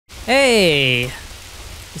Hey!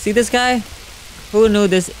 You see this guy? Who knew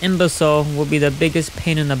this imbecile would be the biggest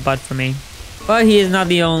pain in the butt for me? But he is not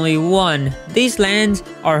the only one. These lands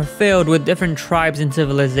are filled with different tribes and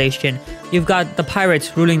civilization. You've got the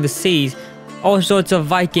pirates ruling the seas, all sorts of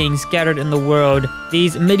Vikings scattered in the world,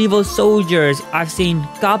 these medieval soldiers, I've seen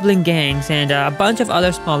Goblin Gangs, and a bunch of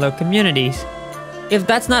other smaller communities. If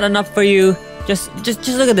that's not enough for you, just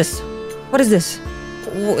look at this. What is this?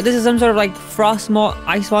 This is some sort of like frostmaw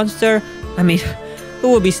ice monster? I mean,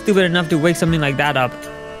 who would be stupid enough to wake something like that up?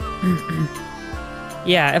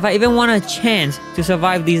 Yeah, if I even want a chance to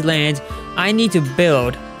survive these lands, I need to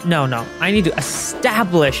build. No, I need to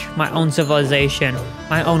establish my own civilization,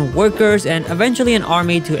 my own workers, and eventually an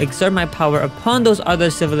army to exert my power upon those other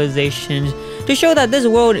civilizations to show that this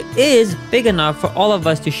world is big enough for all of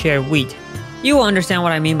us to share wheat. You will understand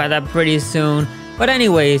what I mean by that pretty soon. But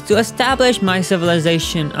anyways, to establish my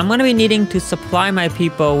civilization, I'm gonna be needing to supply my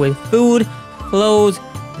people with food, clothes,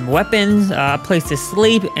 weapons, a place to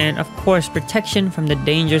sleep, and of course protection from the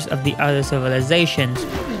dangers of the other civilizations.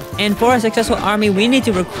 And for a successful army, we need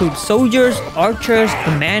to recruit soldiers, archers,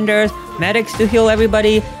 commanders, medics to heal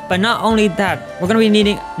everybody. But not only that, we're gonna be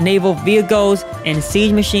needing naval vehicles and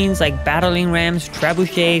siege machines like battling rams,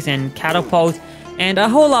 trebuchets, and catapults, and a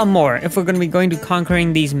whole lot more if we're going to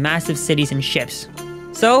conquering these massive cities and ships.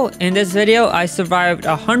 So in this video, I survived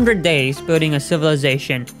 100 days building a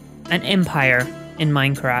civilization, an empire in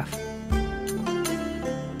Minecraft.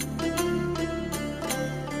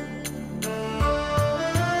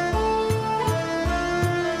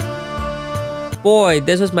 Boy,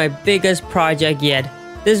 this was my biggest project yet.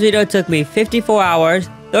 This video took me 54 hours,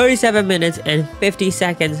 37 minutes, and 50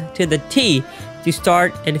 seconds to the T to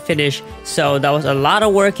start and finish. So that was a lot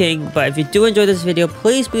of working, but if you do enjoy this video,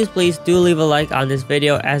 please do leave a like on this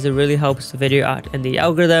video, as it really helps the video out in the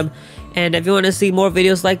algorithm. And if you want to see more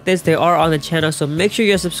videos like this, they are on the channel, so make sure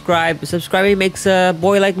you're subscribed. Subscribing makes a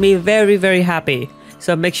boy like me very happy,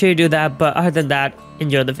 so make sure you do that. But other than that,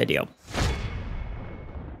 enjoy the video.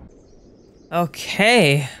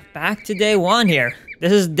 Okay, back to day 1 here.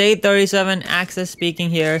 This is day 37, Access speaking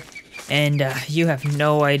here. And you have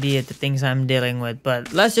no idea the things I'm dealing with,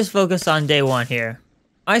 but let's just focus on day 1 here.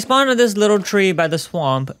 I spawned on this little tree by the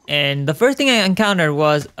swamp, and the first thing I encountered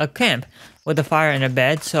was a camp with a fire and a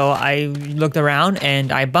bed. So I looked around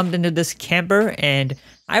and I bumped into this camper, and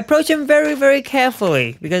I approached him very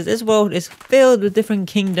carefully, because this world is filled with different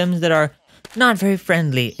kingdoms that are not very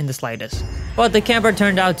friendly in the slightest. But the camper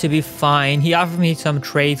turned out to be fine. He offered me some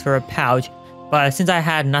trades for a pouch, but since I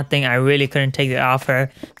had nothing, I really couldn't take the offer.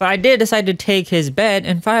 But I did decide to take his bed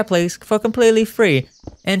and fireplace for completely free.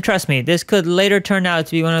 And trust me, this could later turn out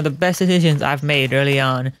to be one of the best decisions I've made early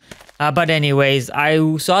on. But anyways,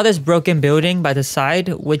 I saw this broken building by the side,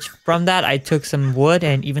 which from that I took some wood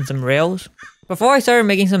and even some rails. Before I started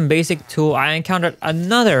making some basic tool, I encountered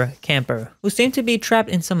another camper who seemed to be trapped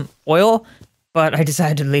in some oil. But I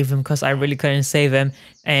decided to leave him because I really couldn't save him,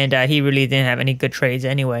 and he really didn't have any good trades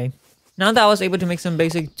anyway. Now that I was able to make some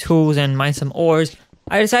basic tools and mine some ores,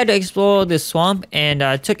 I decided to explore this swamp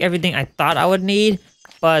and took everything I thought I would need.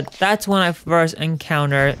 But that's when I first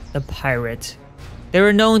encountered the pirates. They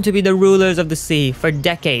were known to be the rulers of the sea for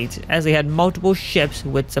decades, as they had multiple ships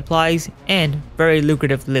with supplies and very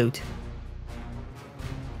lucrative loot.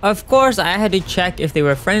 Of course, I had to check if they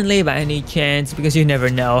were friendly by any chance, because you never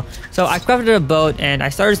know. So I crafted a boat and I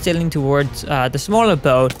started sailing towards the smaller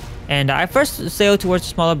boat. And I first sailed towards the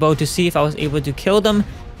smaller boat to see if I was able to kill them.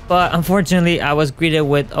 But unfortunately, I was greeted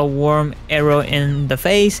with a warm arrow in the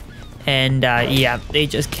face. And yeah, they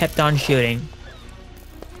just kept on shooting.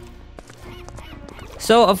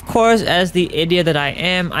 So of course, as the idiot that I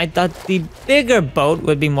am, I thought the bigger boat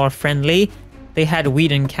would be more friendly. They had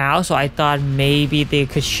wheat and cow, so I thought maybe they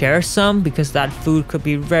could share some, because that food could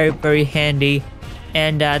be very handy.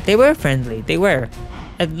 And they were friendly, they were.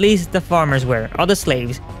 At least the farmers were, or the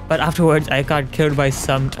slaves. But afterwards, I got killed by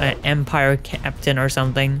some empire captain or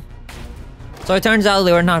something. So it turns out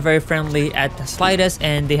they were not very friendly at the slightest,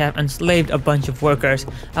 and they have enslaved a bunch of workers.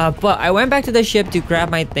 But I went back to the ship to grab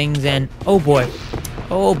my things, and oh boy,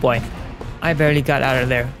 I barely got out of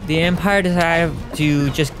there. The Empire decided to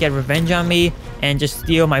just get revenge on me and just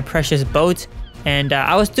steal my precious boats. And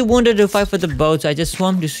I was too wounded to fight for the boat, so I just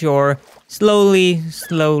swam to shore slowly,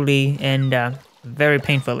 and very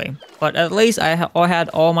painfully. But at least I had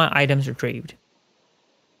all my items retrieved.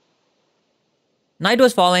 Night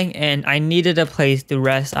was falling and I needed a place to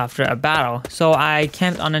rest after a battle, so I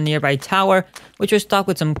camped on a nearby tower, which was stocked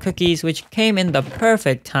with some cookies, which came in the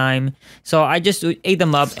perfect time. So I just ate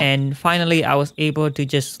them up, and finally I was able to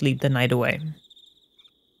just sleep the night away.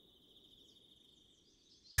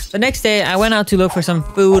 The next day, I went out to look for some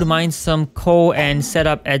food, mine some coal, and set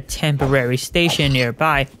up a temporary station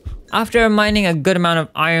nearby. After mining a good amount of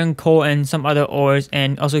iron, coal, and some other ores,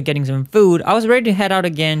 and also getting some food, I was ready to head out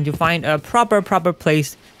again to find a proper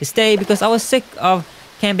place to stay because I was sick of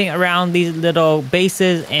camping around these little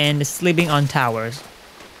bases and sleeping on towers.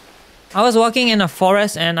 I was walking in a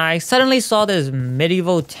forest and I suddenly saw this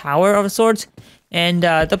medieval tower of sorts, and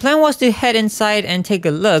the plan was to head inside and take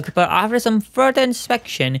a look, but after some further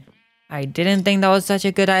inspection, I didn't think that was such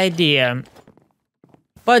a good idea.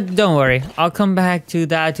 But don't worry, I'll come back to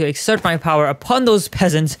that to exert my power upon those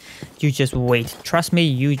peasants. You just wait. Trust me,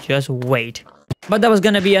 you just wait. But that was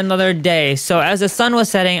gonna be another day. So as the sun was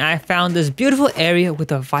setting, I found this beautiful area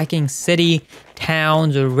with a Viking city,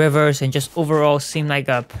 towns, rivers, and just overall seemed like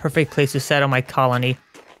a perfect place to settle my colony.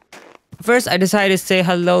 First, I decided to say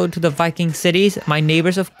hello to the Viking cities, my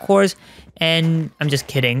neighbors of course, and I'm just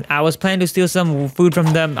kidding. I was planning to steal some food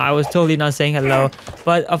from them. I was totally not saying hello.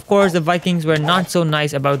 But of course, the Vikings were not so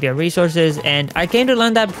nice about their resources, and I came to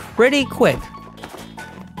learn that pretty quick.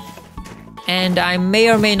 And I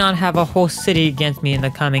may or may not have a whole city against me in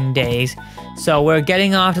the coming days. So we're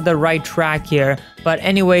getting off to the right track here. But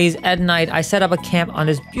anyways, at night, I set up a camp on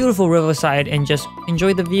this beautiful riverside and just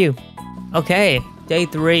enjoyed the view. Okay, day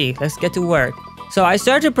 3, let's get to work. So I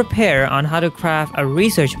started to prepare on how to craft a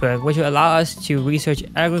research book, which will allow us to research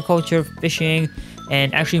agriculture, fishing,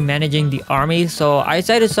 and actually managing the army. So I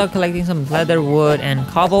decided to start collecting some leather, wood, and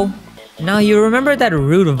cobble. Now you remember that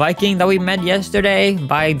rude Viking that we met yesterday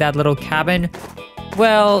by that little cabin?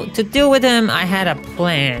 Well, to deal with him, I had a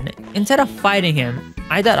plan. Instead of fighting him,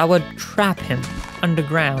 I thought I would trap him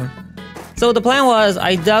underground. So the plan was,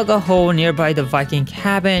 I dug a hole nearby the Viking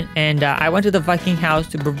cabin, and I went to the Viking house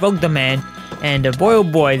to provoke the man, and boy oh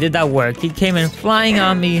boy did that work. He came in flying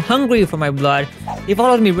on me, hungry for my blood. He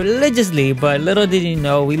followed me religiously, but little did he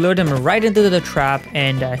know, we lured him right into the trap,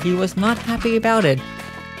 and he was not happy about it.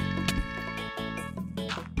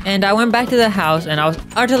 And I went back to the house and I was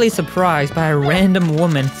utterly surprised by a random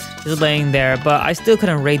woman just laying there, but I still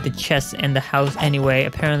couldn't raid the chests in the house anyway.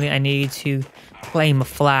 Apparently I needed to claim a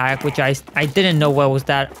flag, which I didn't know what was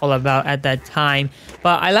that all about at that time.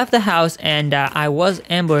 But I left the house and I was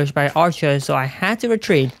ambushed by archers, so I had to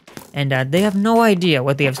retreat. And they have no idea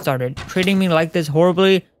what they have started. Treating me like this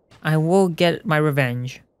horribly, I will get my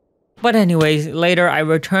revenge. But anyways, later I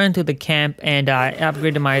returned to the camp and I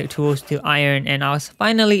upgraded my tools to iron, and I was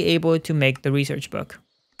finally able to make the research book.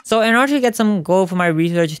 So in order to get some gold for my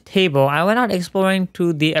research table, I went out exploring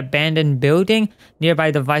to the abandoned building nearby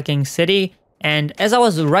the Viking city. And as I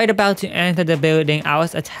was right about to enter the building, I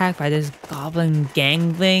was attacked by this Goblin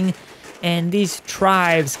Gang thing. And these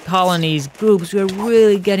tribes, colonies, groups were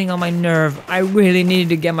really getting on my nerve. I really needed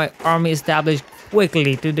to get my army established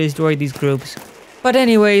quickly to destroy these groups. But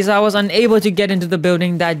anyways, I was unable to get into the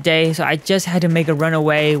building that day, so I just had to make a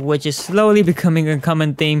runaway, which is slowly becoming a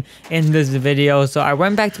common theme in this video. So I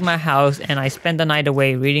went back to my house and I spent the night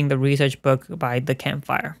away reading the research book by the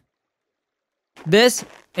campfire. This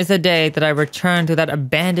is the day that I returned to that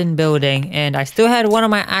abandoned building, and I still had one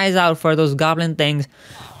of my eyes out for those goblin things.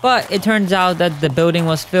 But it turns out that the building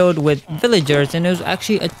was filled with villagers and it was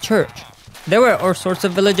actually a church. There were all sorts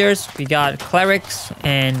of villagers. We got clerics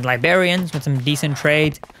and librarians with some decent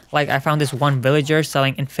trades. Like I found this one villager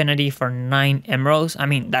selling infinity for 9 emeralds. I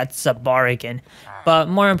mean, that's a bargain. But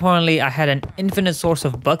more importantly, I had an infinite source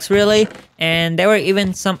of books really. And there were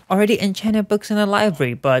even some already enchanted books in the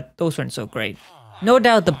library, but those weren't so great. No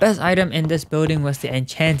doubt the best item in this building was the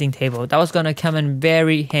enchanting table. That was gonna come in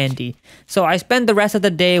very handy. So I spent the rest of the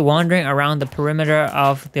day wandering around the perimeter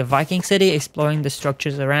of the Viking city, exploring the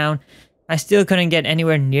structures around. I still couldn't get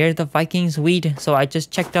anywhere near the Vikings' wheat, so I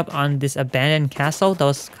just checked up on this abandoned castle that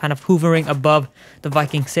was kind of hovering above the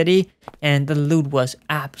Viking city, and the loot was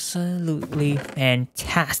absolutely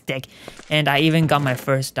fantastic. And I even got my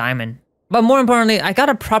first diamond. But more importantly, I got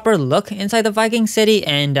a proper look inside the Viking city,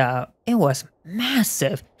 and it was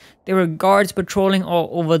massive. There were guards patrolling all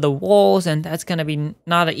over the walls, and that's gonna be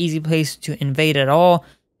not an easy place to invade at all.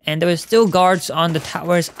 And there were still guards on the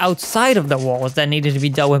towers outside of the walls that needed to be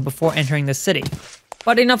dealt with before entering the city.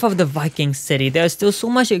 But enough of the Viking city, there's still so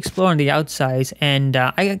much to explore on the outsides, and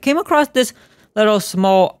I came across this little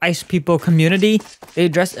small ice people community. They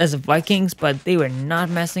dressed as Vikings, but they were not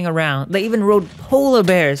messing around. They even rode polar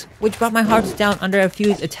bears, which brought my hearts down under a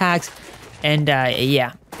few attacks. And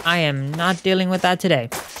yeah, I am not dealing with that today.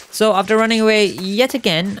 So after running away yet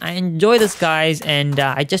again, I enjoyed the skies and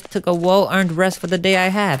I just took a well-earned rest for the day I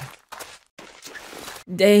had.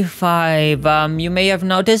 Day 5. You may have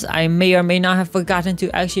noticed I may or may not have forgotten to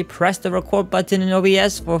actually press the record button in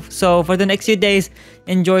OBS, so for the next few days,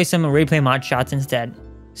 enjoy some replay mod shots instead.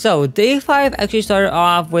 So day 5 actually started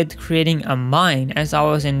off with creating a mine, as I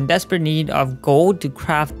was in desperate need of gold to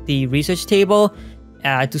craft the research table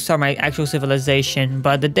to start my actual civilization,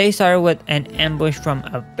 but the day started with an ambush from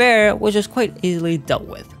a bear, which was quite easily dealt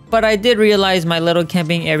with. But I did realize my little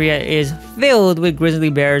camping area is filled with grizzly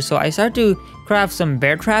bears, so I started to craft some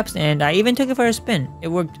bear traps, and I even took it for a spin. It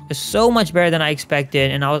worked so much better than I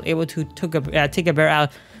expected, and I was able to take a bear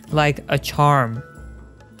out like a charm.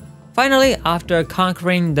 Finally, after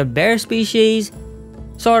conquering the bear species,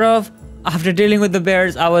 sort of, after dealing with the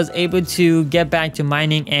bears, I was able to get back to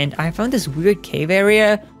mining, and I found this weird cave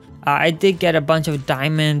area. I did get a bunch of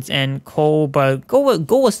diamonds and coal, but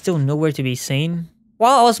gold was still nowhere to be seen.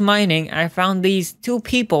 While I was mining, I found these two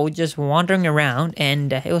people just wandering around,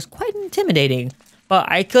 and it was quite intimidating.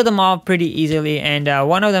 But I killed them all pretty easily, and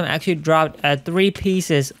one of them actually dropped 3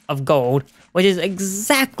 pieces of gold, which is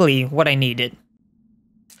exactly what I needed.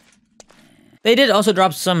 They did also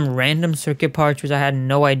drop some random circuit parts which I had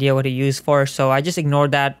no idea what to use for, so I just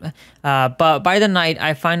ignored that. But by the night,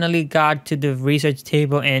 I finally got to the research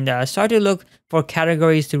table and started to look for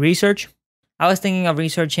categories to research. I was thinking of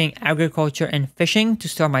researching agriculture and fishing to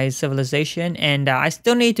start my civilization, and I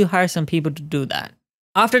still need to hire some people to do that.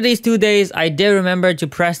 After these 2 days, I did remember to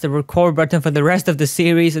press the record button for the rest of the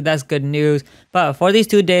series, so that's good news. But for these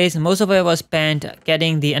 2 days, most of it was spent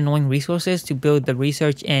getting the annoying resources to build the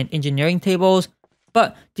research and engineering tables.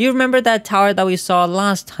 But do you remember that tower that we saw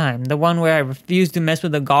last time? The one where I refused to mess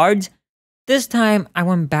with the guards? This time, I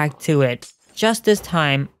went back to it. Just this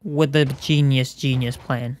time, with the genius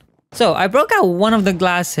plan. So I broke out one of the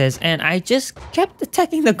glasses and I just kept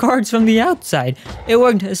attacking the guards from the outside. It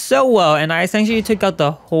worked so well, and I essentially took out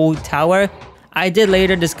the whole tower. I did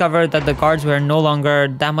later discover that the guards were no longer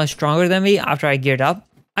that much stronger than me after I geared up.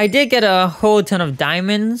 I did get a whole ton of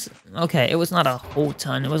diamonds. Okay, it was not a whole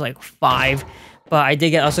ton, it was like 5. But I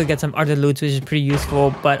did also get some other loot, which is pretty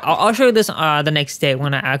useful. But I'll show you this the next day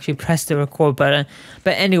when I actually press the record button.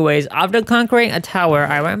 But anyways, after conquering a tower,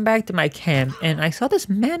 I went back to my camp and I saw this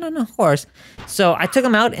man on a horse. So I took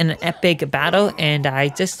him out in an epic battle and I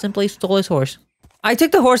just simply stole his horse. I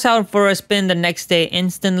took the horse out for a spin the next day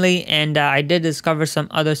instantly, and I did discover some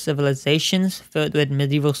other civilizations filled with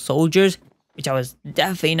medieval soldiers, which I was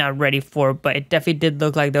definitely not ready for, but it definitely did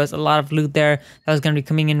look like there was a lot of loot there that was going to be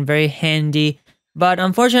coming in very handy. But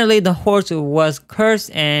unfortunately, the horse was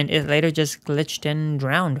cursed and it later just glitched and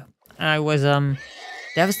drowned. I was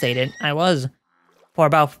devastated. I was for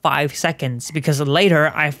about 5 seconds, because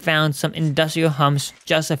later I found some industrial humps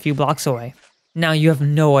just a few blocks away. Now you have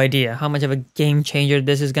no idea how much of a game changer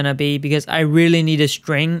this is gonna be, because I really need a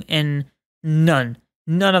string and none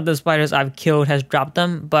of the spiders I've killed has dropped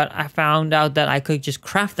them, but I found out that I could just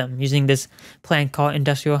craft them using this plant called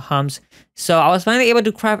industrial humps. So I was finally able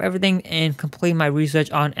to craft everything and complete my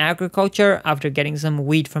research on agriculture after getting some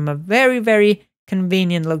wheat from a very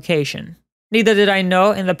convenient location. Neither did I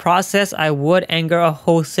know in the process I would anger a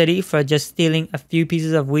whole city for just stealing a few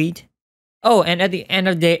pieces of wheat. Oh, and at the end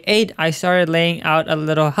of day 8, I started laying out a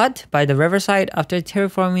little hut by the riverside after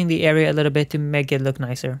terraforming the area a little bit to make it look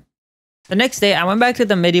nicer. The next day, I went back to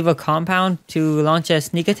the medieval compound to launch a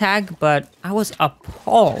sneak attack, but I was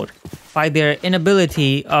appalled by their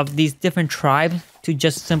inability of these different tribes to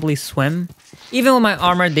just simply swim. Even with my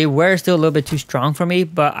armor, they were still a little bit too strong for me,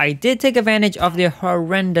 but I did take advantage of their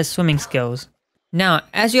horrendous swimming skills. Now,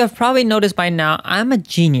 as you have probably noticed by now, I'm a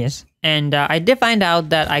genius, and I did find out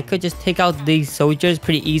that I could just take out these soldiers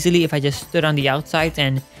pretty easily if I just stood on the outsides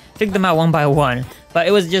and took them out one by one. But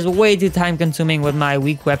it was just way too time consuming with my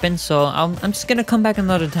weak weapon, so I'm just gonna come back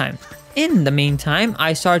another time. In the meantime,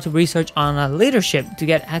 I started to research on leadership to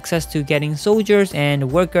get access to getting soldiers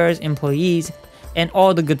and workers, employees, and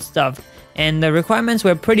all the good stuff. And the requirements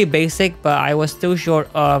were pretty basic, but I was still short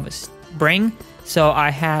of spring, so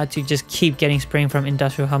I had to just keep getting spring from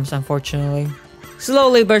industrial humps, unfortunately.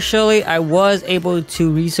 Slowly but surely, I was able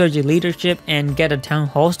to research leadership and get a town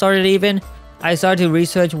hall started even. I started to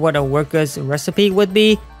research what a worker's recipe would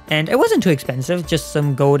be, and it wasn't too expensive, just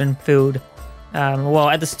some gold and food. Well,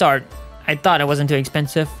 at the start, I thought it wasn't too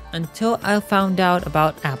expensive until I found out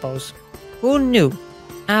about apples. Who knew?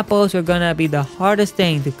 Apples were gonna be the hardest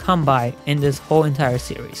thing to come by in this whole entire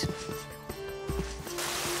series.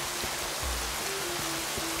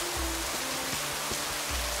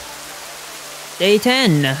 Day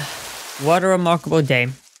 10. What a remarkable day.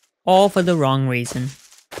 All for the wrong reason.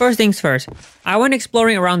 First things first, I went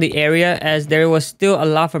exploring around the area as there was still a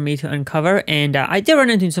lot for me to uncover, and I did run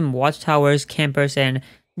into some watchtowers, campers, and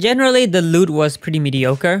generally the loot was pretty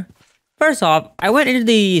mediocre. First off, I went into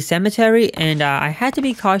the cemetery and I had to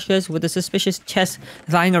be cautious with the suspicious chests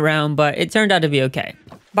lying around, but it turned out to be okay.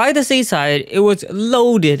 By the seaside, it was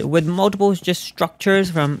loaded with multiple just structures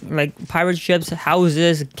from like pirate ships,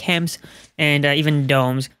 houses, camps, and even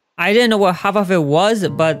domes. I didn't know what half of it was,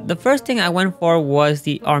 but the first thing I went for was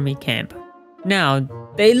the army camp. Now,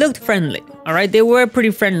 they looked friendly, alright? They were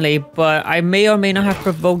pretty friendly, but I may or may not have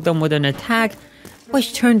provoked them with an attack,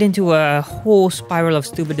 which turned into a whole spiral of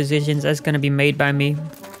stupid decisions that's gonna be made by me.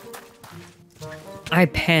 I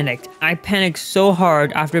panicked. I panicked so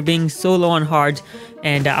hard after being so low on hearts,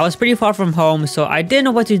 and I was pretty far from home, so I didn't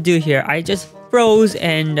know what to do here. I just froze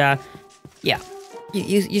and yeah.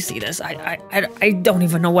 You see this, I don't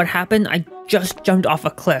even know what happened. I just jumped off a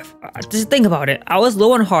cliff. Just think about it. I was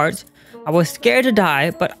low on hearts, I was scared to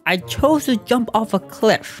die, but I chose to jump off a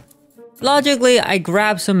cliff. Logically, I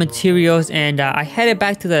grabbed some materials and I headed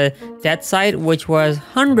back to the death site, which was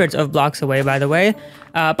hundreds of blocks away by the way.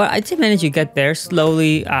 But I did manage to get there.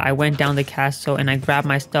 Slowly, I went down the castle and I grabbed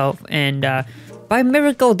my stuff and by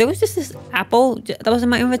miracle, there was just this apple that was in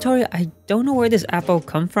my inventory. I don't know where this apple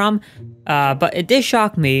come from, but it did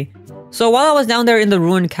shock me. So while I was down there in the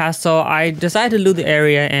ruined castle, I decided to loot the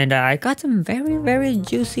area and I got some very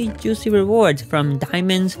juicy rewards from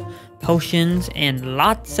diamonds, potions, and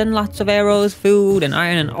lots of arrows, food, and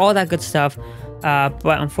iron, and all that good stuff.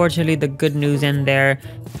 But unfortunately, the good news in there.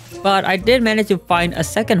 But I did manage to find a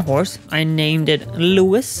second horse. I named it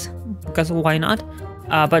Lewis, because why not?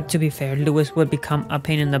 But to be fair, Lewis would become a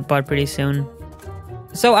pain in the butt pretty soon.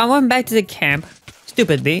 So I went back to the camp,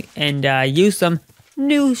 stupidly, and used some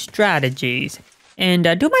new strategies. And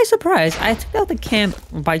to my surprise, I took out the camp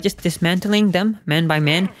by just dismantling them, man by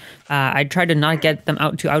man. I tried to not get them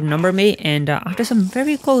out to outnumber me, and after some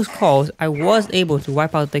very close calls, I was able to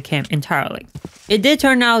wipe out the camp entirely. It did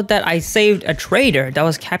turn out that I saved a trader that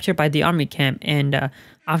was captured by the army camp, and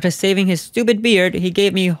after saving his stupid beard, he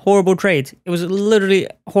gave me horrible trades. It was literally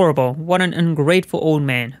horrible. What an ungrateful old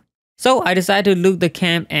man. So I decided to loot the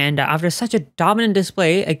camp, and after such a dominant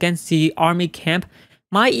display against the army camp,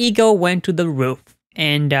 my ego went to the roof,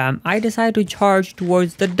 and I decided to charge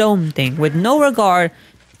towards the dome thing with no regard,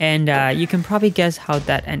 and you can probably guess how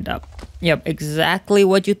that ended up. Yep, exactly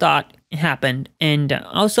what you thought happened, and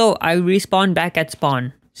also I respawned back at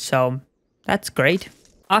spawn, so that's great.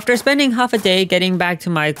 After spending half a day getting back to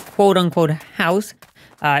my quote-unquote house,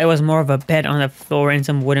 it was more of a bed on the floor and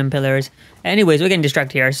some wooden pillars. Anyways, we're getting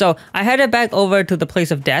distracted here. So I headed back over to the place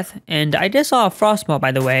of death, and I just saw a frost moth,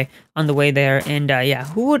 by the way, on the way there. And yeah,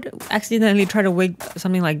 who would accidentally try to wake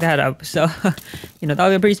something like that up? So, you know, that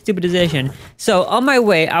would be a pretty stupid decision. So on my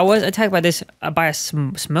way, I was attacked by this, by a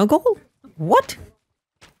smuggle? What?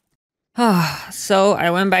 So I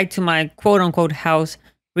went back to my quote-unquote house,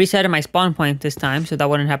 resetted my spawn point this time, so that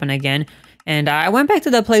wouldn't happen again. And I went back to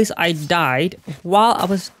the place I died while I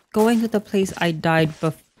was going to the place I died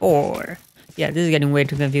before. Yeah, this is getting way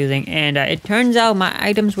too confusing. And it turns out my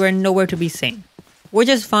items were nowhere to be seen. Which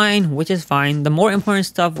is fine. The more important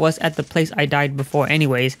stuff was at the place I died before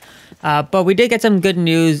anyways. But we did get some good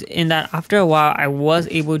news in that after a while I was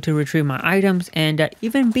able to retrieve my items and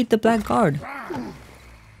even beat the Black Guard.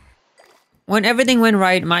 When everything went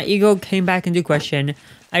right, my ego came back into question.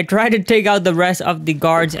 I tried to take out the rest of the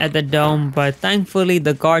guards at the dome, but thankfully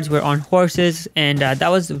the guards were on horses and that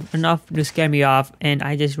was enough to scare me off and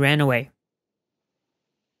I just ran away.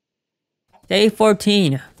 Day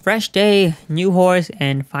 14. Fresh day, new horse,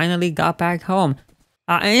 and finally got back home.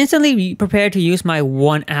 I instantly prepared to use my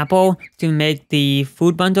one apple to make the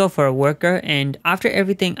food bundle for a worker, and after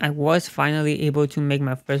everything I was finally able to make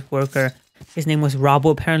my first worker. His name was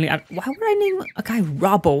Robbo apparently. Why would I name a guy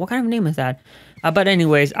Robbo? What kind of name is that? But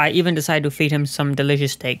anyways, I even decided to feed him some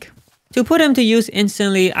delicious steak. To put him to use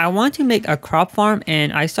instantly, I want to make a crop farm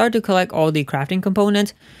and I started to collect all the crafting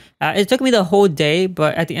components. It took me the whole day,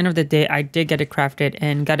 but at the end of the day, I did get it crafted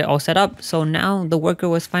and got it all set up. So now the worker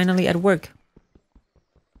was finally at work.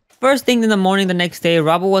 First thing in the morning the next day,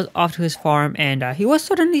 Robbo was off to his farm and he was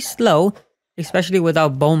certainly slow, especially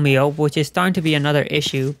without bone meal, which is starting to be another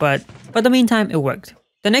issue, but for the meantime, it worked.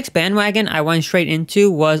 The next bandwagon I went straight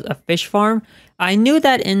into was a fish farm. I knew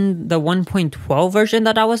that in the 1.12 version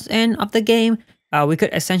that I was in of the game, we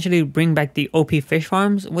could essentially bring back the OP fish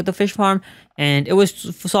farms with the fish farm, and it would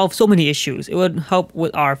solve so many issues. It would help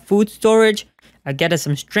with our food storage, get us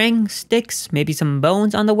some string, sticks, maybe some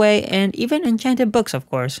bones on the way, and even enchanted books, of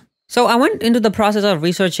course. So I went into the process of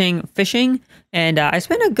researching fishing, and I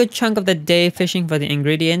spent a good chunk of the day fishing for the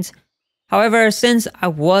ingredients. However, since I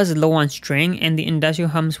was low on string and the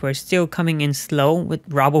industrial hums were still coming in slow with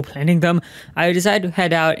Robbo planting them, I decided to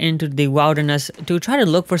head out into the wilderness to try to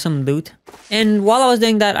look for some loot. And while I was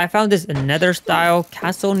doing that, I found this nether style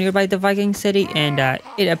castle nearby the Viking city, and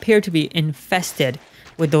it appeared to be infested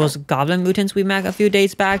with those goblin mutants we met a few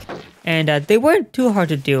days back, and they weren't too hard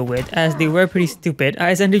to deal with as they were pretty stupid.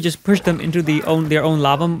 I essentially just pushed them into their own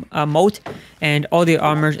lava moat, and all the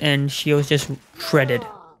armors and shields just shredded.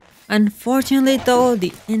 Unfortunately though,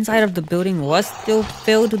 the inside of the building was still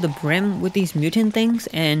filled to the brim with these mutant things,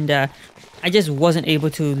 and I just wasn't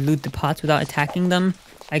able to loot the pots without attacking them.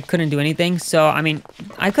 I couldn't do anything, so I mean,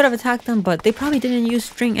 I could have attacked them, but they probably didn't use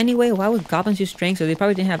string anyway. Why would goblins use string? So they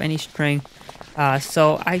probably didn't have any string.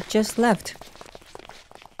 So I just left.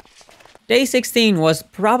 Day 16 was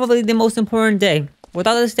probably the most important day.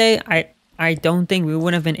 Without this day, I don't think we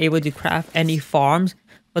would have been able to craft any farms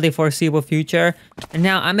for the foreseeable future. And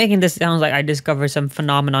now I'm making this sound like I discovered some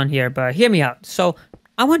phenomenon here, but hear me out. So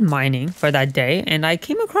I went mining for that day, and I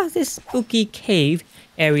came across this spooky cave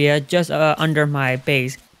area just under my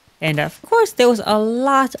base. And of course, there was a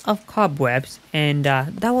lot of cobwebs, and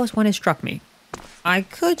that was when it struck me. I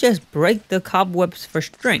could just break the cobwebs for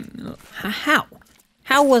string. How?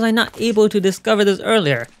 How was I not able to discover this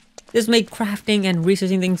earlier? This made crafting and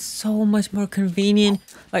researching things so much more convenient.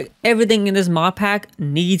 Like, everything in this mod pack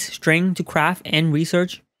needs string to craft and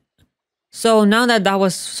research. So now that that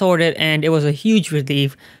was sorted and it was a huge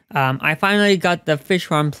relief, I finally got the fish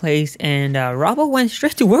farm placed, and Robbo went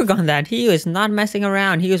straight to work on that. He was not messing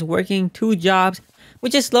around. He was working 2 jobs,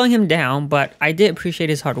 which is slowing him down, but I did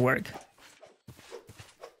appreciate his hard work.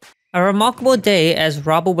 A remarkable day as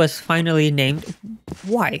Robbo was finally named.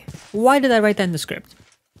 Why? Why did I write that in the script?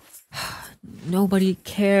 Nobody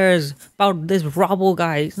cares about this Robbo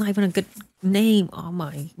guy. It's not even a good name. Oh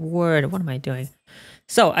my word, what am I doing?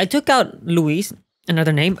 So I took out Luis,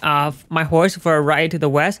 another name, of my horse for a ride to the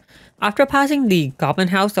west. After passing the goblin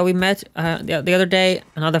house that we met the other day,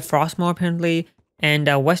 another Frostmoor apparently, and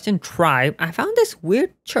a western tribe, I found this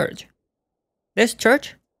weird church. This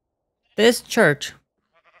church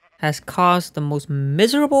has caused the most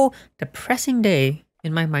miserable, depressing day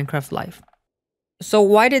in my Minecraft life. So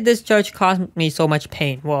why did this church cause me so much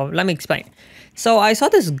pain? Well, let me explain. So I saw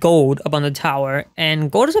this gold up on the tower,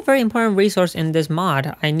 and gold is a very important resource in this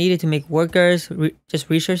mod. I needed to make workers,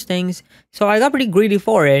 just research things, so I got pretty greedy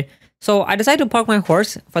for it. So I decided to park my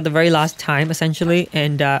horse for the very last time, essentially,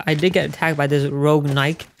 and I did get attacked by this rogue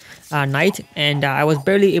knight, and I was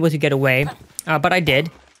barely able to get away, but I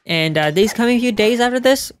did. And these coming few days after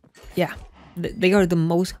this, yeah, they are the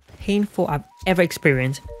most painful I've ever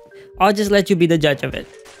experienced. I'll just let you be the judge of it.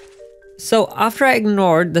 So after I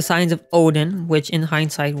ignored the signs of Odin, which in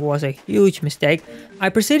hindsight was a huge mistake, I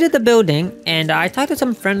proceeded the building, and I talked to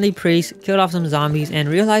some friendly priests, killed off some zombies, and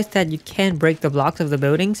realized that you can't break the blocks of the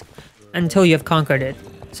buildings until you have conquered it.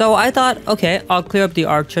 So I thought, okay, I'll clear up the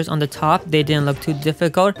archers on the top. They didn't look too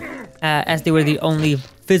difficult, as they were the only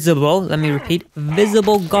visible, let me repeat,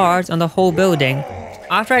 visible guards on the whole building.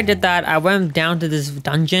 After I did that, I went down to this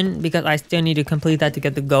dungeon because I still need to complete that to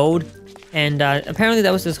get the gold. And apparently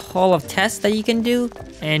there was this hall of tests that you can do,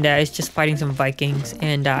 and it's just fighting some Vikings.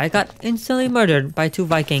 And I got instantly murdered by 2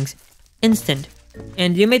 Vikings. Instant.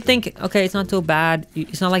 And you may think, okay, it's not too bad.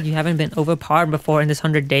 It's not like you haven't been overpowered before in this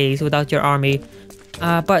 100 days without your army.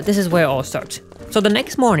 But this is where it all starts. So the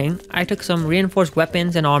next morning, I took some reinforced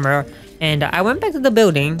weapons and armor, and I went back to the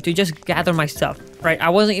building to just gather my stuff, right? I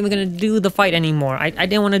wasn't even gonna do the fight anymore. I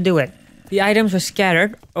didn't want to do it. The items were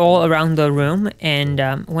scattered all around the room, and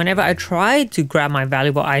whenever I tried to grab my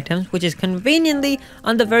valuable items, which is conveniently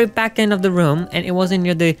on the very back end of the room, and it wasn't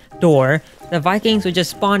near the door, the Vikings would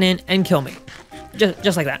just spawn in and kill me.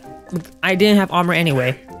 Just like that. I didn't have armor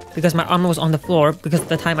anyway, because my armor was on the floor because of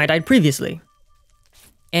the time I died previously.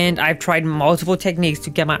 And I've tried multiple techniques to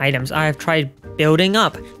get my items. I've tried building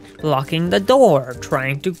up, locking the door,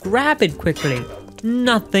 trying to grab it quickly.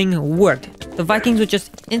 Nothing worked. The Vikings would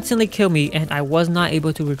just instantly kill me, and I was not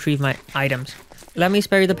able to retrieve my items. Let me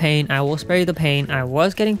spare you the pain. I will spare you the pain. I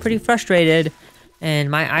was getting pretty frustrated, and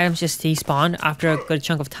my items just despawned after a good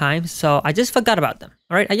chunk of time, so I just forgot about them.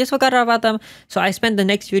 Alright, I just forgot about them, so I spent the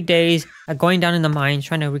next few days going down in the mines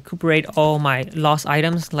trying to recuperate all my lost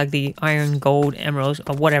items, like the iron, gold, emeralds,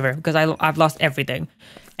 or whatever, because I've lost everything.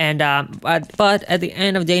 And but at the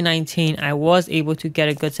end of day 19, I was able to get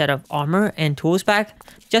a good set of armor and tools back,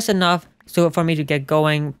 just enough so for me to get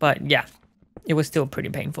going, but yeah, it was still pretty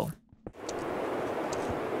painful.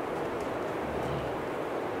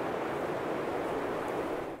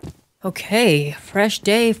 Okay, fresh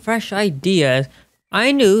day, fresh ideas.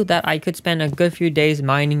 I knew that I could spend a good few days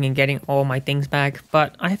mining and getting all my things back,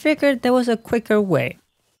 but I figured there was a quicker way.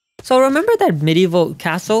 So remember that medieval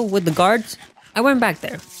castle with the guards? I went back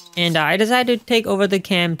there, and I decided to take over the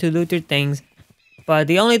camp to loot their things. But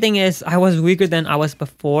the only thing is, I was weaker than I was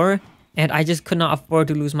before, and I just could not afford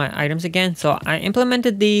to lose my items again. So I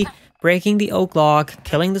implemented the breaking the oak log,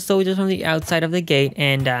 killing the soldiers from the outside of the gate,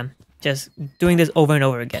 and just doing this over and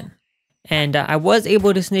over again. And I was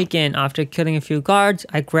able to sneak in after killing a few guards.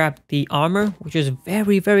 I grabbed the armor, which is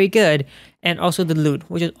very, very good, and also the loot,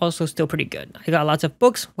 which is also still pretty good. I got lots of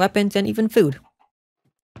books, weapons, and even food.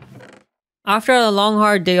 After a long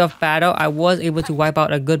hard day of battle, I was able to wipe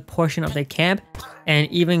out a good portion of the camp and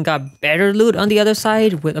even got better loot on the other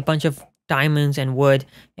side with a bunch of diamonds and wood.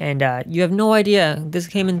 And you have no idea, this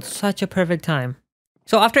came in such a perfect time.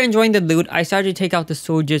 So after enjoying the loot, I started to take out the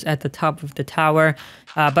soldiers at the top of the tower,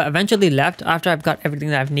 but eventually left after I've got everything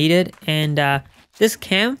that I've needed. And this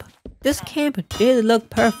camp did look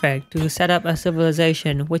perfect to set up a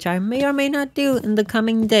civilization, which I may or may not do in the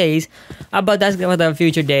coming days, but that's for the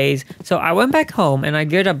future days. So I went back home and I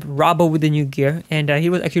geared up Robbo with the new gear, and he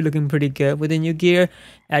was actually looking pretty good with the new gear,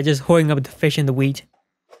 just holding up the fish and the wheat.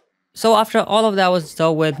 So after all of that was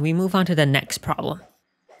dealt with, we move on to the next problem.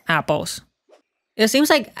 Apples. It seems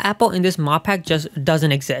like apple in this mod pack just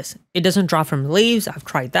doesn't exist. It doesn't drop from leaves, I've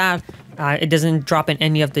tried that. It doesn't drop in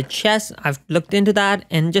any of the chests, I've looked into that,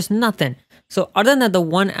 and just nothing. So other than the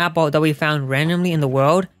one apple that we found randomly in the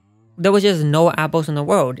world, there was just no apples in the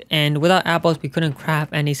world. And without apples, we couldn't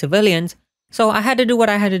craft any civilians. So I had to do what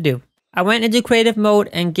I had to do. I went into creative mode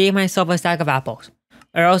and gave myself a stack of apples.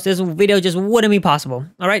 Or else this video just wouldn't be possible.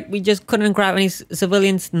 Alright, we just couldn't grab any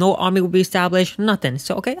civilians, no army would be established, nothing.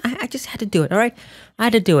 So okay, I just had to do it, alright? I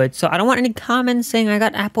had to do it. So I don't want any comments saying I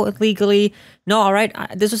got apple illegally. No, alright,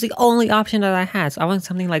 this was the only option that I had. So I want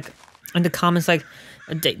something like, in the comments like,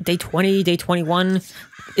 day 20, day 21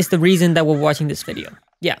 is the reason that we're watching this video.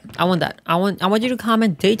 Yeah, I want that. I want you to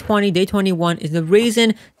comment day 20, day 21 is the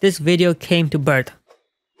reason this video came to birth.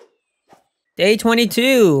 Day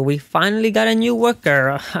 22, we finally got a new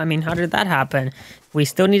worker. I mean, how did that happen? We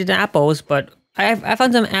still needed apples, but I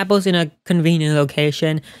found some apples in a convenient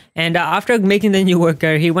location. And after making the new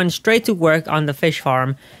worker, he went straight to work on the fish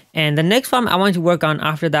farm. And the next farm I wanted to work on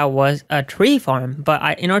after that was a tree farm.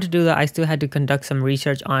 But in order to do that, I still had to conduct some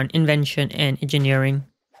research on invention and engineering.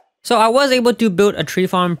 So I was able to build a tree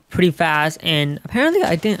farm pretty fast. And apparently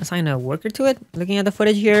I didn't assign a worker to it. Looking at the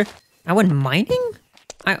footage here, I went mining?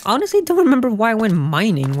 I honestly don't remember why I went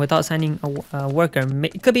mining without signing a worker.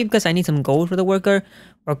 It could be because I need some gold for the worker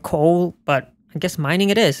or coal, but I guess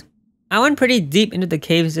mining it is. I went pretty deep into the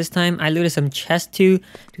caves this time. I looted some chests too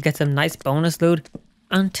to get some nice bonus loot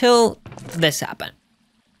until this happened.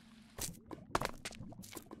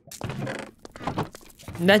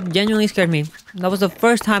 That genuinely scared me. That was the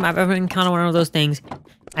first time I've ever encountered one of those things.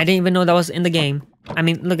 I didn't even know that was in the game. I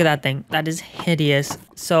mean, look at that thing. That is hideous.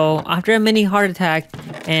 So, after a mini heart attack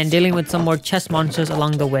and dealing with some more chest monsters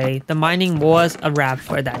along the way, the mining was a wrap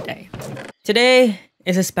for that day. Today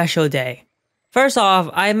is a special day. First off,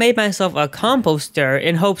 I made myself a composter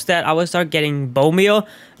in hopes that I would start getting bone meal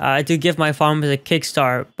to give my farmers a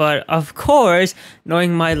kickstart. But of course,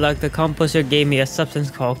 knowing my luck, the composter gave me a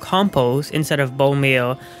substance called compost instead of bone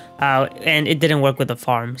meal, and it didn't work with the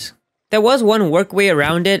farms. There was one workway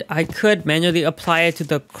around it. I could manually apply it to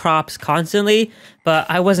the crops constantly, but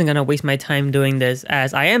I wasn't gonna waste my time doing this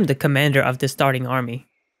as I am the commander of the starting army.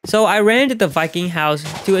 So I ran to the Viking house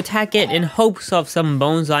to attack it in hopes of some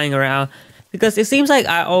bones lying around, because it seems like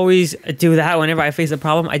I always do that whenever I face a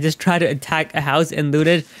problem. I just try to attack a house and loot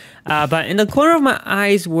it, but in the corner of my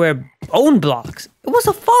eyes were bone blocks. It was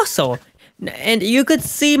a fossil! And you could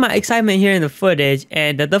see my excitement here in the footage,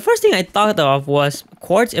 and the first thing I thought of was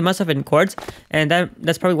quartz. It must have been quartz, and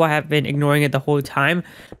that's probably why I've been ignoring it the whole time.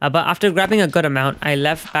 But after grabbing a good amount, I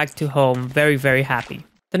left back to home very, very happy.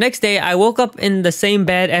 The next day, I woke up in the same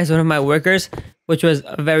bed as one of my workers, which was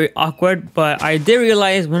very awkward, but I did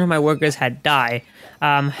realize one of my workers had died.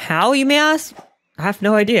 How, you may ask? I have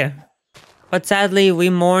no idea. But sadly, we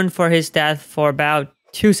mourned for his death for about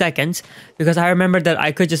 2 seconds, because I remembered that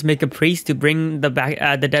I could just make a priest to bring the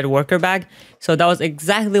dead worker back. So that was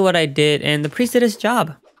exactly what I did, and the priest did his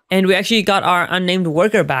job. And we actually got our unnamed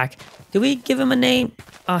worker back. Do we give him a name?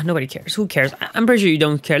 Nobody cares. Who cares? I'm pretty sure you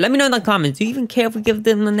don't care. Let me know in the comments. Do you even care if we give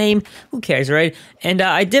them a name? Who cares, right? And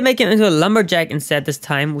I did make him into a lumberjack instead this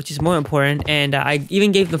time, which is more important. And I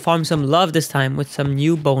even gave the farm some love this time with some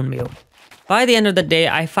new bone meal. By the end of the day,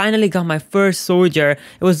 I finally got my first soldier.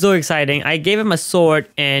 It was so exciting. I gave him a sword,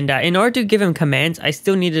 and in order to give him commands, I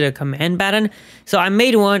still needed a command button. So I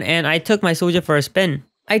made one, and I took my soldier for a spin.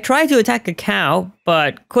 I tried to attack a cow,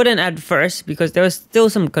 but couldn't at first because there was still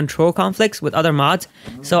some control conflicts with other mods.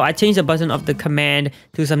 So I changed the button of the command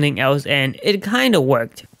to something else, and it kind of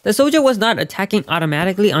worked. The soldier was not attacking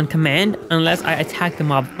automatically on command unless I attacked the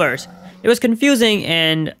mob first. It was confusing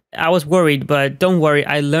and I was worried, but don't worry,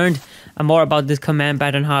 I learned more about this command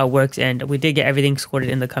pattern, how it works, and we did get everything sorted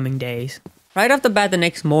in the coming days. Right off the bat the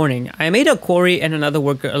next morning, I made a quarry and another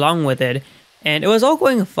worker along with it, and it was all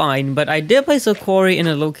going fine, but I did place a quarry in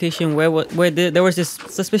a location where there was this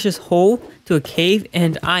suspicious hole to a cave,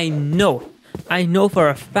 and I know for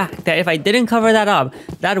a fact that if I didn't cover that up,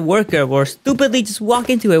 that worker will stupidly just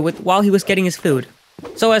walk into it while he was getting his food.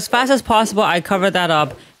 So as fast as possible, I covered that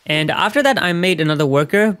up. And after that, I made another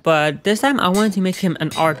worker, but this time I wanted to make him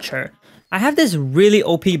an archer. I have this really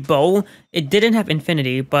OP bow. It didn't have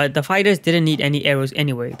infinity, but the fighters didn't need any arrows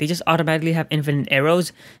anyway. They just automatically have infinite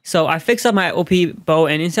arrows. So I fixed up my OP bow,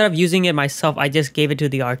 and instead of using it myself, I just gave it to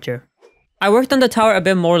the archer. I worked on the tower a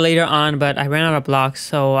bit more later on, but I ran out of blocks,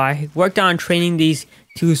 so I worked on training these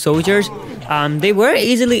two soldiers. They were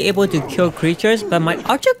easily able to kill creatures, but my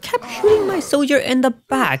archer kept shooting my soldier in the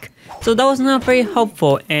back, so that was not very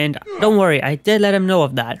helpful, and don't worry, I did let him know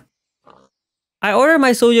of that. I ordered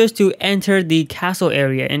my soldiers to enter the castle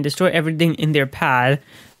area and destroy everything in their path,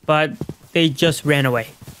 but they just ran away.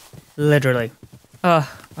 Literally.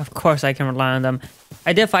 Of course I can rely on them.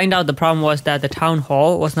 I did find out the problem was that the town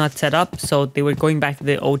hall was not set up, so they were going back to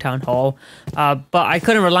the old town hall. But I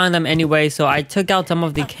couldn't rely on them anyway, so I took out some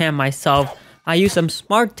of the camp myself. I used some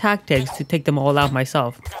smart tactics to take them all out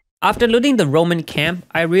myself. After looting the Roman camp,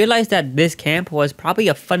 I realized that this camp was probably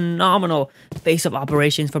a phenomenal base of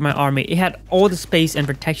operations for my army. It had all the space and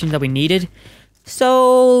protection that we needed.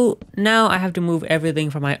 So now I have to move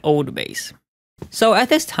everything from my old base. So at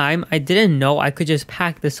this time, I didn't know I could just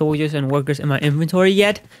pack the soldiers and workers in my inventory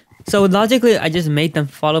yet. So logically, I just made them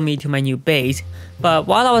follow me to my new base. But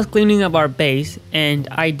while I was cleaning up our base, and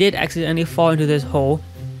I did accidentally fall into this hole,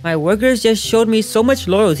 my workers just showed me so much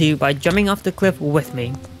loyalty by jumping off the cliff with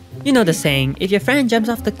me. You know the saying, if your friend jumps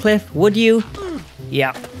off the cliff, would you?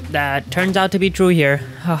 Yeah, that turns out to be true here.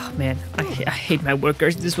 Oh man, I hate my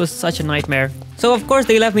workers. This was such a nightmare. So of course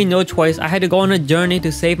they left me no choice. I had to go on a journey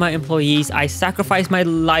to save my employees. I sacrificed my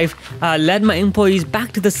life, led my employees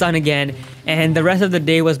back to the sun again, and the rest of the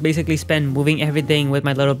day was basically spent moving everything with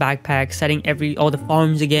my little backpack, setting all the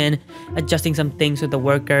farms again, adjusting some things with the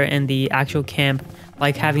worker and the actual camp,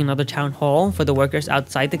 like having another town hall for the workers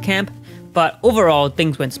outside the camp. But overall,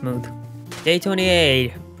 things went smooth. Day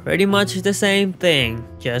 28, pretty much the same thing.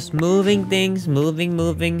 Just moving things,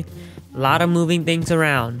 moving. A lot of moving things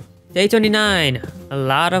around. Day 29, a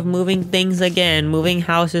lot of moving things again. Moving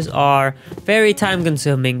houses are very time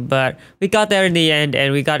consuming, but we got there in the end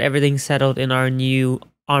and we got everything settled in our new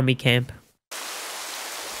army camp.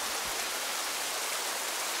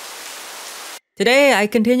 Today, I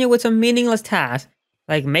continue with some meaningless tasks,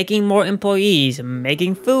 like making more employees,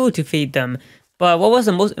 making food to feed them. But what was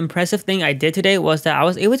the most impressive thing I did today was that I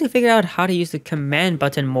was able to figure out how to use the command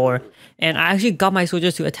button more, and I actually got my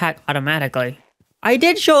soldiers to attack automatically. I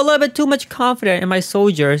did show a little bit too much confidence in my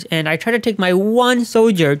soldiers, and I tried to take my one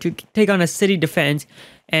soldier to take on a city defense,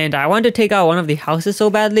 and I wanted to take out one of the houses so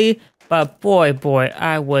badly, but boy,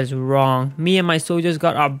 I was wrong. Me and my soldiers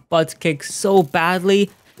got our butts kicked so badly,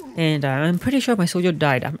 and I'm pretty sure my soldier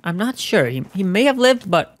died. I'm not sure. He may have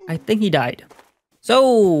lived, but I think he died.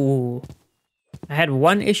 So I had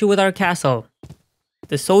one issue with our castle.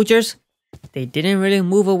 The soldiers, they didn't really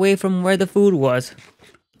move away from where the food was.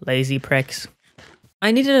 Lazy pricks.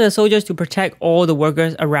 I needed the soldiers to protect all the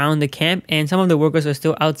workers around the camp, and some of the workers are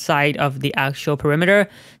still outside of the actual perimeter.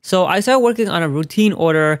 So I started working on a routine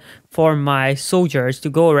order for my soldiers to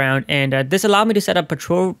go around, and this allowed me to set up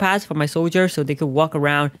patrol paths for my soldiers so they could walk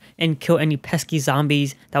around and kill any pesky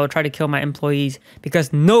zombies that would try to kill my employees,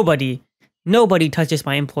 because nobody touches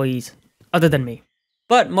my employees other than me.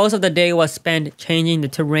 But most of the day was spent changing the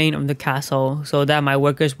terrain of the castle so that my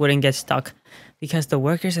workers wouldn't get stuck, because the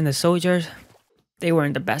workers and the soldiers, they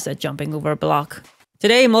weren't the best at jumping over a block.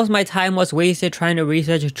 Today, most of my time was wasted trying to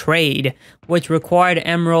research trade, which required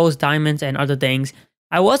emeralds, diamonds, and other things.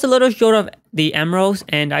 I was a little short of the emeralds,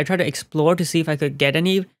 and I tried to explore to see if I could get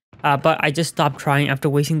any, but I just stopped trying after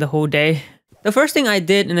wasting the whole day. The first thing I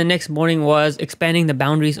did in the next morning was expanding the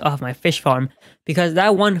boundaries of my fish farm, because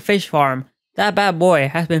that one fish farm, that bad boy,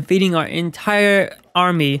 has been feeding our entire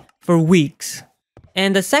army for weeks.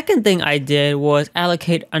 And the second thing I did was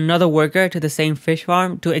allocate another worker to the same fish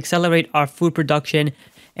farm to accelerate our food production.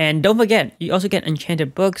 And don't forget, you also get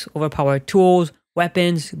enchanted books, overpowered tools,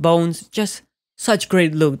 weapons, bones, just such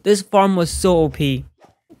great loot. This farm was so OP.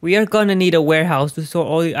 We are gonna need a warehouse to store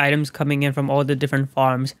all the items coming in from all the different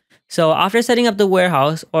farms. So after setting up the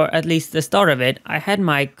warehouse, or at least the start of it, I had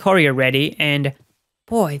my courier ready, and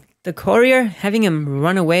boy, the courier, having him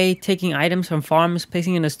run away, taking items from farms,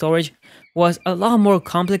 placing in the storage, was a lot more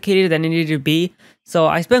complicated than it needed to be, so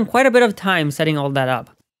I spent quite a bit of time setting all that up.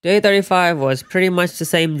 Day 35 was pretty much the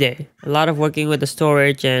same day. A lot of working with the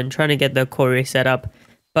storage and trying to get the courier set up,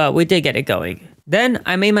 but we did get it going. Then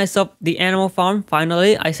I made myself the animal farm.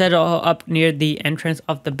 Finally, I set it all up near the entrance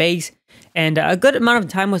of the base, and a good amount of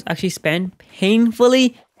time was actually spent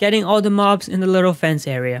painfully getting all the mobs in the little fence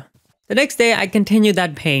area. The next day, I continued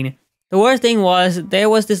that pain. The worst thing was, there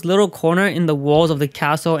was this little corner in the walls of the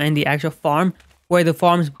castle and the actual farm where the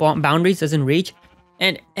farm's boundaries doesn't reach,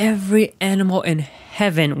 and every animal in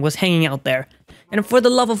heaven was hanging out there. And for the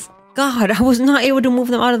love of God, I was not able to move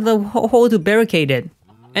them out of the hole to barricade it.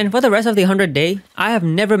 And for the rest of the 100th day, I have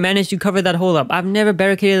never managed to cover that hole up. I've never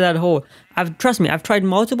barricaded that hole. Trust me, I've tried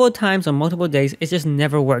multiple times on multiple days. It just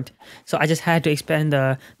never worked. So I just had to expand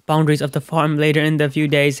the boundaries of the farm later in the few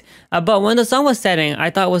days. But when the sun was setting, I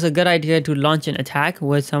thought it was a good idea to launch an attack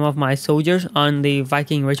with some of my soldiers on the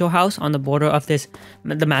Viking ritual house on the border of the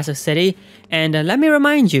massive city. And let me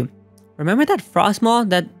remind you, remember that frost maw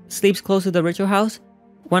that sleeps close to the ritual house?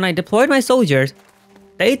 When I deployed my soldiers,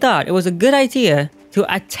 they thought it was a good idea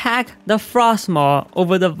to attack the frost maw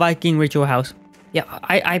over the Viking ritual house. Yeah,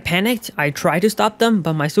 I panicked. I tried to stop them,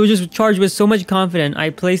 but my soldiers were charged with so much confidence. I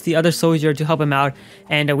placed the other soldier to help him out,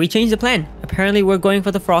 and we changed the plan. Apparently, we're going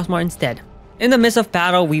for the frost maw instead. In the midst of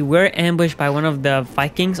battle, we were ambushed by one of the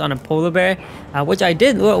Vikings on a polar bear, which I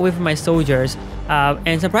did lure away from my soldiers.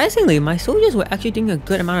 And surprisingly, my soldiers were actually doing a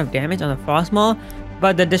good amount of damage on the frost maw,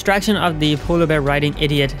 but the distraction of the polar bear riding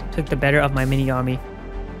idiot took the better of my mini army.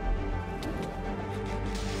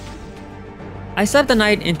 I slept the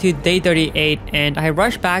night into day 38 and I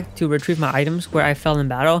rushed back to retrieve my items where I fell in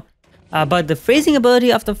battle, but the freezing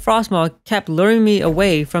ability of the Frostmaw kept luring me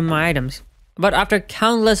away from my items. But after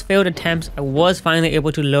countless failed attempts, I was finally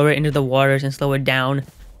able to lower it into the waters and slow it down.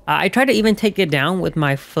 I tried to even take it down with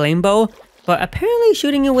my flame bow, but apparently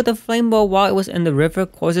shooting it with a flame bow while it was in the river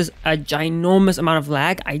causes a ginormous amount of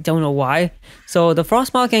lag. I don't know why. So the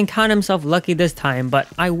Frostmaw can count himself lucky this time, but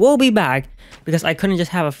I will be back because I couldn't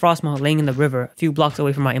just have a Frostmaw laying in the river a few blocks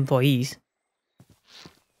away from my employees.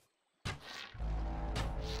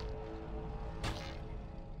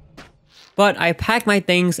 But I packed my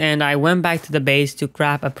things and I went back to the base to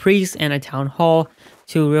grab a priest and a town hall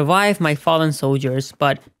to revive my fallen soldiers.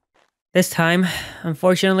 But this time,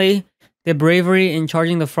 unfortunately, the bravery in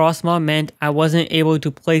charging the Frostmaw meant I wasn't able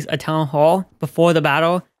to place a town hall before the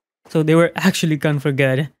battle, so they were actually gone for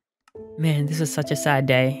good. Man, this was such a sad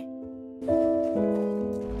day.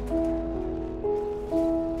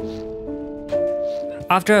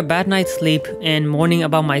 After a bad night's sleep and mourning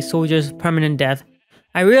about my soldiers' permanent death,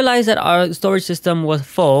 I realized that our storage system was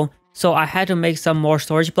full, so I had to make some more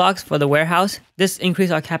storage blocks for the warehouse. This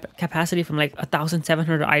increased our capacity from like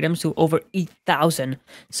 1,700 items to over 8,000,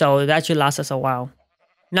 so that should last us a while.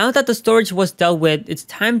 Now that the storage was dealt with, it's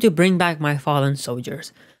time to bring back my fallen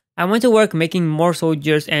soldiers. I went to work making more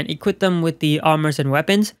soldiers and equipped them with the armors and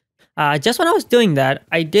weapons. Just when I was doing that,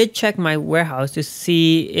 I did check my warehouse to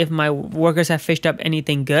see if my workers have fished up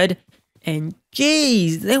anything good. And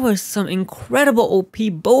geez, there were some incredible OP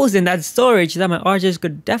bows in that storage that my archers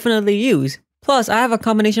could definitely use. Plus, I have a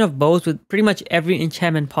combination of bows with pretty much every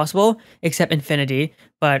enchantment possible except infinity,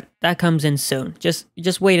 but that comes in soon.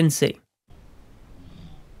 Just wait and see.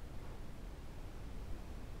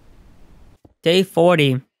 Day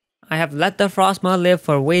 40. I have let the Frostmaw live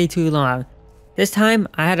for way too long. This time,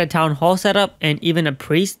 I had a town hall set up and even a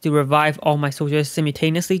priest to revive all my soldiers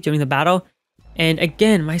simultaneously during the battle. And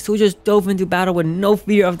again, my soldiers dove into battle with no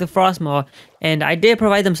fear of the Frostmaw, and I did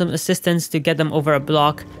provide them some assistance to get them over a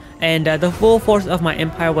block, and the full force of my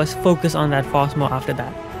empire was focused on that Frostmaw after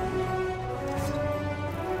that.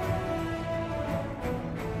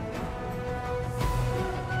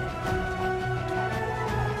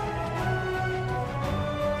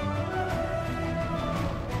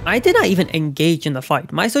 I did not even engage in the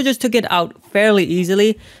fight. My soldiers took it out fairly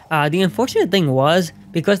easily. The unfortunate thing was,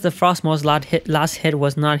 because the Frostmaw's last hit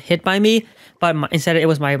was not hit by me, but instead it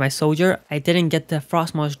was by my soldier, I didn't get the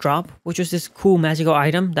Frostmaw's drop, which was this cool magical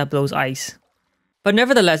item that blows ice. But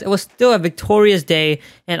nevertheless, it was still a victorious day,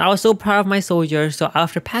 and I was so proud of my soldiers, so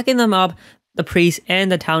after packing them up, the priest,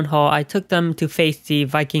 and the town hall, I took them to face the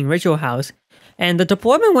Viking ritual house. And the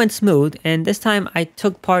deployment went smooth, and this time I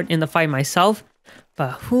took part in the fight myself.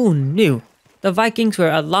 But who knew? The Vikings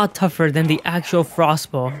were a lot tougher than the actual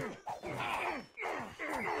Frostbow.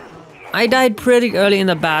 I died pretty early in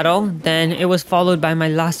the battle, then it was followed by my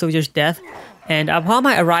last soldier's death. And upon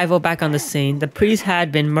my arrival back on the scene, the priest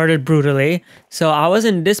had been murdered brutally, so I was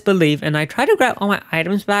in disbelief and I tried to grab all my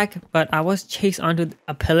items back, but I was chased onto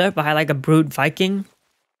a pillar by like a brute Viking.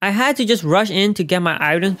 I had to just rush in to get my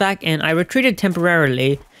items back and I retreated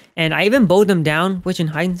temporarily, and I even bowed them down, which in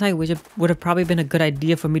hindsight would have probably been a good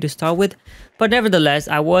idea for me to start with, but nevertheless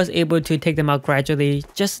I was able to take them out gradually,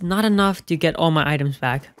 just not enough to get all my items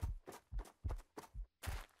back.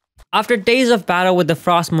 After days of battle with the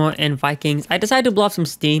Frostmourne and Vikings, I decided to blow off some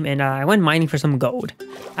steam and I went mining for some gold.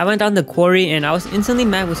 I went down the quarry and I was instantly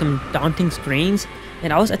met with some daunting screams,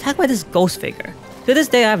 and I was attacked by this ghost figure. To this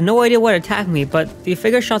day I have no idea what attacked me, but the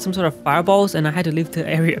figure shot some sort of fireballs and I had to leave the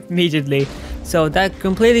area immediately. So that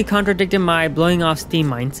completely contradicted my blowing off steam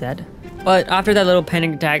mindset. But after that little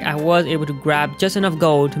panic attack, I was able to grab just enough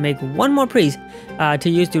gold to make one more priest to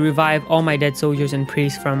use to revive all my dead soldiers and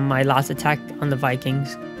priests from my last attack on the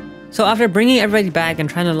Vikings. So after bringing everybody back and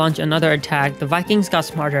trying to launch another attack, the Vikings got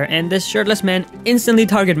smarter and this shirtless man instantly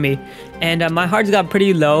targeted me. And my hearts got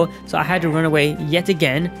pretty low, so I had to run away yet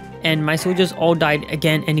again. And my soldiers all died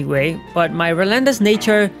again anyway, but my relentless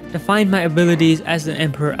nature defined my abilities as the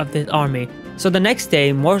emperor of this army. So the next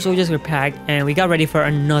day, more soldiers were packed and we got ready for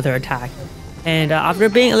another attack. And after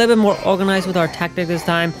being a little bit more organized with our tactics this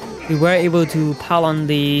time, we were able to pile on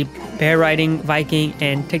the bear riding Viking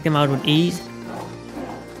and take them out with ease.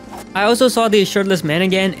 I also saw the shirtless man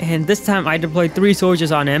again, and this time I deployed 3 soldiers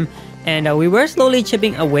on him, and we were slowly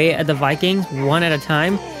chipping away at the Vikings one at a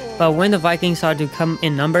time, but when the Vikings started to come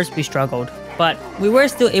in numbers, we struggled. But we were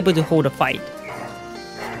still able to hold a fight.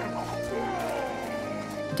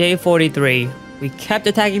 Day 43. We kept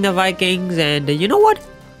attacking the Vikings, and you know what?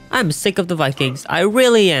 I'm sick of the Vikings. I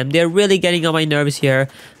really am. They're really getting on my nerves here,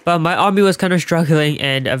 but my army was kind of struggling,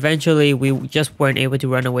 and eventually we just weren't able to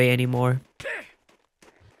run away anymore.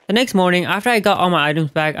 The next morning, after I got all my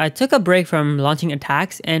items back, I took a break from launching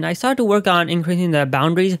attacks and I started to work on increasing the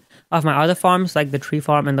boundaries of my other farms like the tree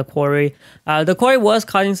farm and the quarry. The quarry was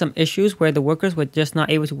causing some issues where the workers were just not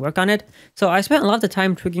able to work on it, so I spent a lot of the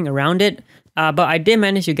time tweaking around it, but I did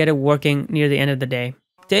manage to get it working near the end of the day.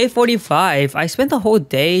 Day 45, I spent the whole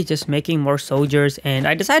day just making more soldiers and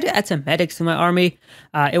I decided to add some medics to my army.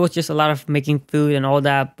 It was just a lot of making food and all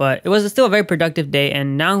that, but it was still a very productive day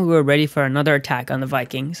and now we were ready for another attack on the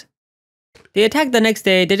Vikings. The attack the next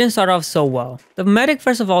day didn't start off so well. The medic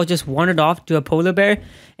first of all just wandered off to a polar bear,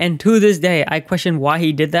 and to this day I question why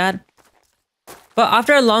he did that. But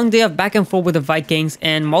after a long day of back and forth with the Vikings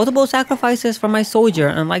and multiple sacrifices from my soldier,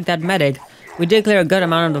 unlike that medic, we did clear a good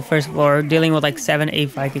amount of the first floor, dealing with like 7-8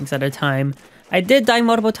 Vikings at a time. I did die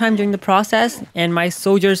multiple times during the process, and my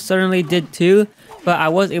soldiers certainly did too, but I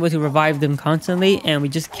was able to revive them constantly, and we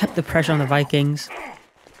just kept the pressure on the Vikings.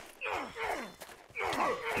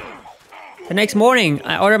 The next morning,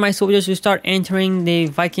 I ordered my soldiers to start entering the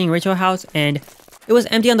Viking ritual house, and it was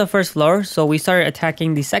empty on the first floor, so we started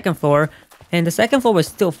attacking the second floor, and the second floor was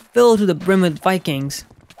still filled to the brim with Vikings.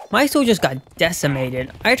 My soldiers got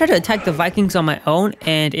decimated. I tried to attack the Vikings on my own,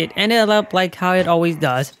 and it ended up like how it always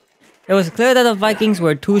does. It was clear that the Vikings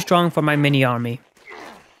were too strong for my mini army.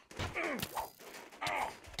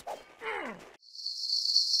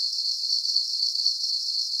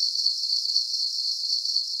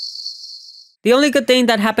 The only good thing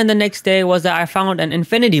that happened the next day was that I found an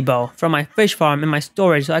infinity bow from my fish farm in my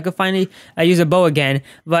storage, so I could finally use a bow again,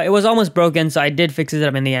 but it was almost broken, so I did fix it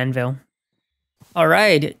up in the anvil.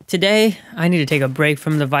 Alright, today I need to take a break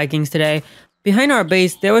from the Vikings today. Behind our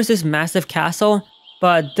base there was this massive castle,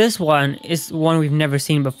 but this one is one we've never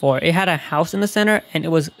seen before. It had a house in the center and it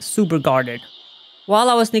was super guarded. While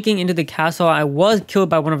I was sneaking into the castle, I was killed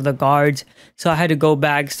by one of the guards, so I had to go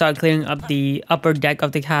back, start clearing up the upper deck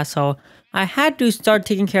of the castle. I had to start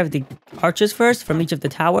taking care of the archers first from each of the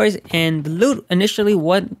towers, and the loot initially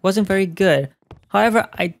wasn't very good. However,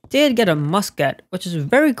 I did get a musket, which is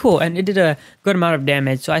very cool, and it did a good amount of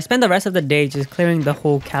damage, so I spent the rest of the day just clearing the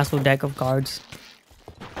whole castle deck of guards.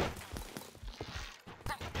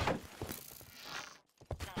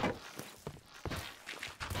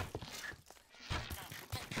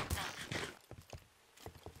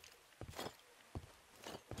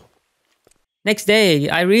 Next day,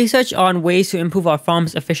 I researched on ways to improve our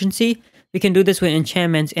farm's efficiency. We can do this with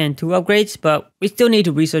enchantments and tool upgrades, but we still need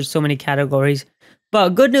to research so many categories. But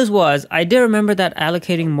good news was, I did remember that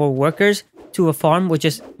allocating more workers to a farm would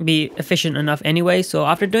just be efficient enough anyway. So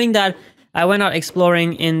after doing that, I went out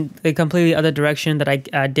exploring in the completely other direction that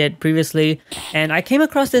I did previously, and I came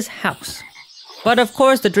across this house. But of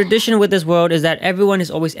course, the tradition with this world is that everyone is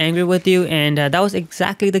always angry with you, and that was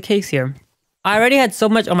exactly the case here. I already had so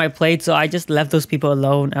much on my plate, so I just left those people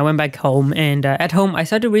alone. I went back home, and at home, I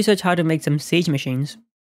started to research how to make some siege machines.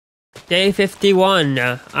 Day 51.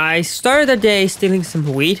 I started the day stealing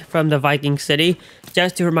some wheat from the Viking city,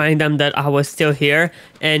 just to remind them that I was still here.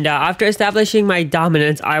 And after establishing my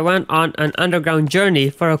dominance, I went on an underground journey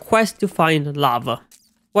for a quest to find lava.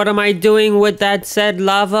 What am I doing with that said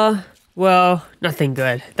lava? Well, nothing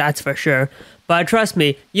good, that's for sure. But trust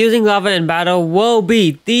me, using lava in battle will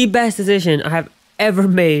be the best decision I have ever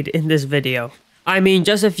made in this video. I mean,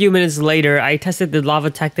 just a few minutes later, I tested the lava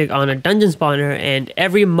tactic on a dungeon spawner and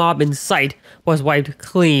every mob in sight was wiped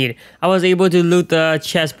clean. I was able to loot the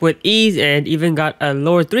chest with ease and even got a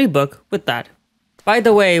lore 3 book with that. By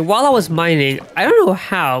the way, while I was mining, I don't know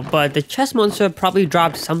how, but the chest monster probably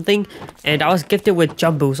dropped something and I was gifted with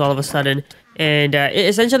jump boost all of a sudden. And it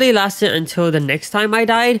essentially lasted until the next time I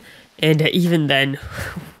died, and even then,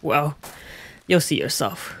 well, you'll see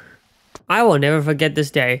yourself. I will never forget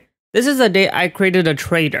this day. This is the day I created a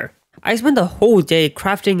trader. I spent the whole day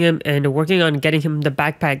crafting him and working on getting him the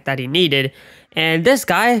backpack that he needed. And this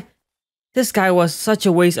guy was such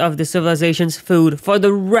a waste of the civilization's food for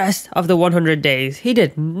the rest of the 100 days. He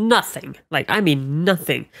did nothing. Like, I mean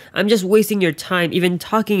nothing. I'm just wasting your time even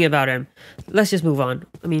talking about him. Let's just move on.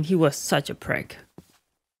 I mean, he was such a prick.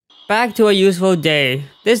 Back to a useful day.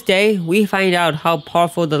 This day, we find out how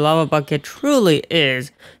powerful the lava bucket truly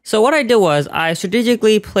is. So what I did was, I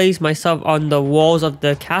strategically placed myself on the walls of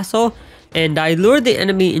the castle, and I lured the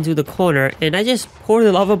enemy into the corner, and I just poured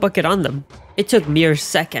the lava bucket on them. It took mere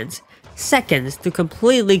seconds to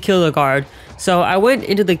completely kill the guard. So I went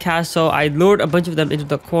into the castle, I lured a bunch of them into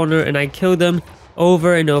the corner, and I killed them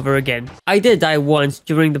over and over again. I did die once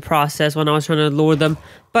during the process when I was trying to lure them,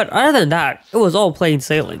 but other than that, it was all plain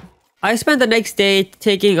sailing. I spent the next day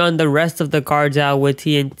taking on the rest of the guards out with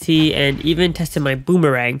TNT and even tested my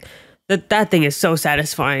boomerang. That thing is so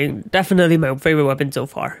satisfying, definitely my favorite weapon so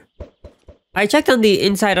far. I checked on the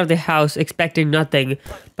inside of the house expecting nothing,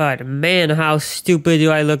 but man, how stupid do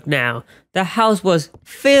I look now. The house was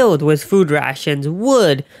filled with food rations,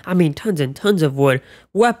 wood, I mean tons and tons of wood,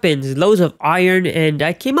 weapons, loads of iron, and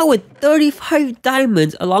I came out with 35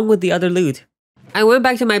 diamonds along with the other loot. I went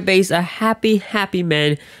back to my base a happy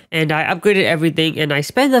man, and I upgraded everything, and I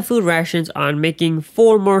spent the food rations on making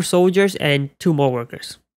 4 more soldiers and 2 more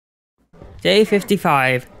workers. Day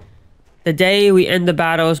 55. The day we end the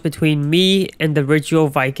battles between me and the ritual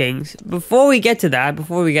Vikings. Before we get to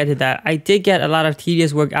that, I did get a lot of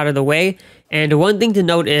tedious work out of the way, and one thing to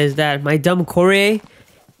note is that my dumb courier,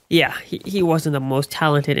 yeah, he wasn't the most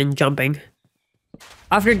talented in jumping.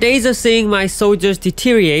 After days of seeing my soldiers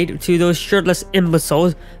deteriorate to those shirtless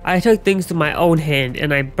imbeciles, I took things to my own hand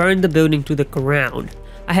and I burned the building to the ground.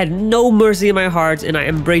 I had no mercy in my heart and I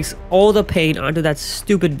embraced all the pain onto that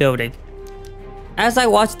stupid building. As I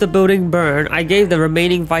watched the building burn, I gave the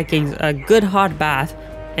remaining Vikings a good hot bath,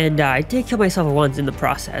 and I did kill myself once in the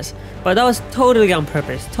process, but that was totally on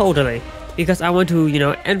purpose, totally, because I want to,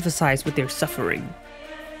 emphasize with their suffering.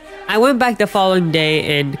 I went back the following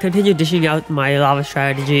day and continued dishing out my lava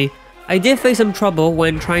strategy. I did face some trouble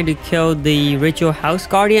when trying to kill the ritual house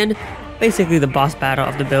guardian, basically the boss battle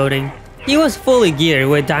of the building. He was fully geared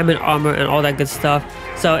with diamond armor and all that good stuff,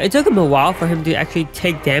 so it took him a while for him to actually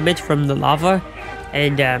take damage from the lava.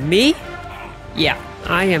 And me? Yeah,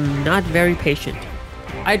 I am not very patient.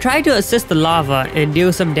 I tried to assist the lava and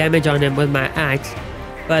deal some damage on him with my axe,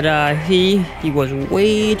 but he was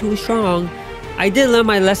way too strong. I did learn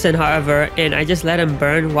my lesson, however, and I just let him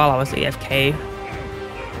burn while I was AFK.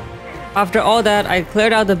 After all that, I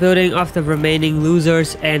cleared out the building of the remaining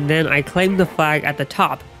losers, and then I claimed the flag at the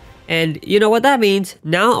top. And you know what that means?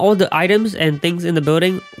 Now all the items and things in the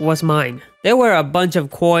building was mine. There were a bunch of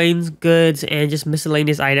coins, goods, and just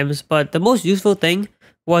miscellaneous items, but the most useful thing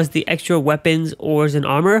was the extra weapons, ores, and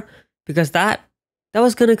armor, because that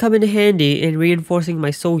was gonna come in handy in reinforcing my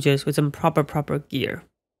soldiers with some proper gear.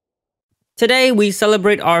 Today, we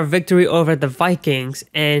celebrate our victory over the Vikings,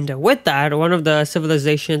 and with that, one of the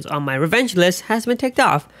civilizations on my revenge list has been ticked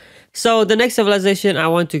off. So the next civilization I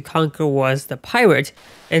want to conquer was the Pirates,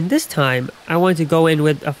 and this time, I want to go in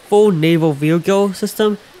with a full naval vehicle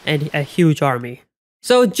system and a huge army.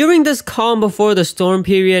 So during this calm before the storm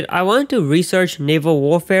period, I want to research naval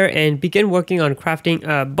warfare and begin working on crafting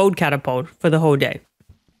a boat catapult for the whole day.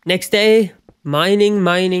 Next day,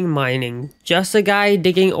 mining. Just a guy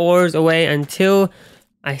digging ores away until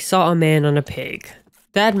I saw a man on a pig.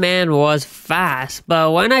 That man was fast,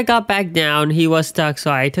 but when I got back down, he was stuck,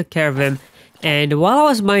 so I took care of him. And while I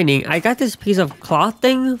was mining, I got this piece of cloth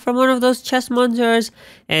thing from one of those chest monsters,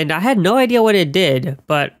 and I had no idea what it did,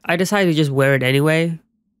 but I decided to just wear it anyway.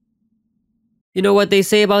 You know what they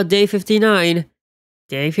say about day 59?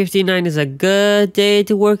 Day 59 is a good day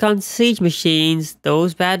to work on siege machines.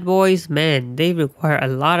 Those bad boys, man, they require a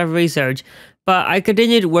lot of research. But I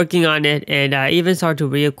continued working on it, and I even started to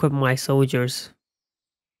re-equip my soldiers.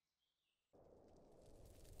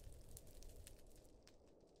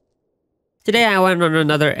 Today I went on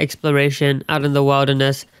another exploration out in the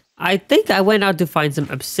wilderness. I think I went out to find some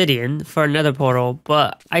obsidian for another portal,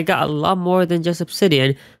 but I got a lot more than just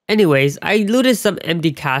obsidian. Anyways, I looted some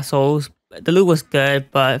empty castles. The loot was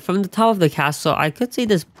good, but from the top of the castle, I could see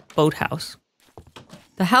this boathouse.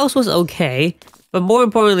 The house was okay, but more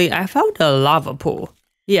importantly, I found a lava pool.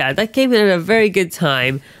 Yeah, that came in at a very good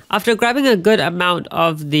time. After grabbing a good amount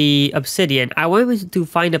of the obsidian, I went to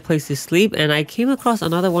find a place to sleep, and I came across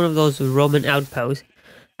another one of those Roman outposts.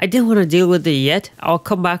 I didn't want to deal with it yet. I'll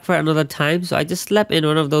come back for another time, so I just slept in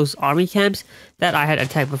one of those army camps that I had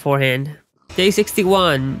attacked beforehand. Day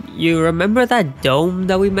 61. You remember that dome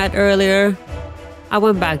that we met earlier? I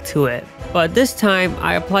went back to it, but this time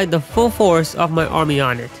I applied the full force of my army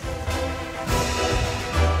on it.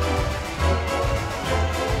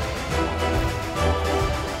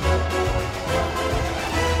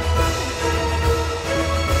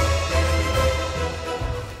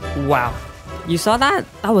 Wow. You saw that?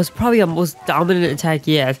 That was probably the most dominant attack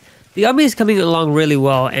yet. The army is coming along really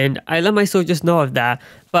well, and I let my soldiers know of that.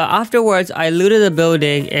 But afterwards, I looted the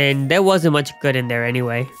building, and there wasn't much good in there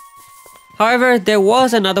anyway. However, there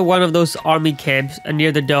was another one of those army camps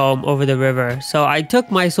near the dome over the river, so I took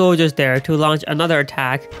my soldiers there to launch another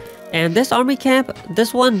attack. And this army camp,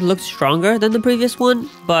 this one looked stronger than the previous one,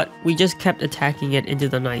 but we just kept attacking it into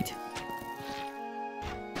the night.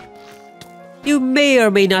 You may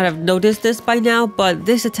or may not have noticed this by now, but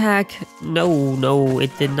this attack, no,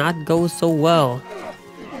 it did not go so well.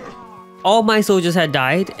 All my soldiers had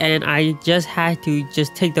died, and I just had to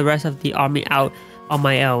take the rest of the army out on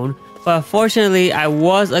my own. But fortunately, I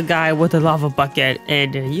was a guy with a lava bucket,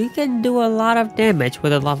 and you can do a lot of damage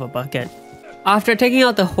with a lava bucket. After taking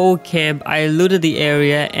out the whole camp, I looted the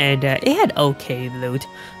area, and it had okay loot.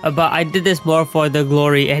 But I did this more for the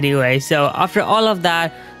glory anyway, so after all of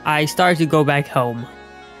that, I started to go back home.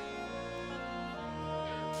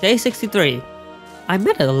 Day 63. I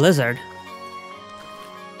met a lizard.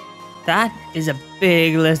 That is a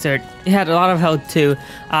big lizard. It had a lot of health too.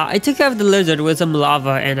 I took care of the lizard with some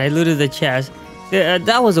lava and I looted the chest.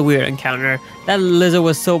 That was a weird encounter. That lizard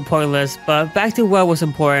was so pointless, but back to what was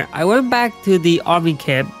important. I went back to the army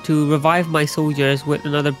camp to revive my soldiers with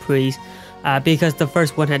another priest because the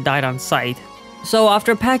first one had died on sight. So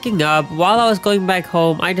after packing up, while I was going back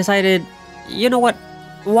home, I decided, you know what?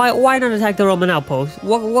 Why not attack the Roman outpost?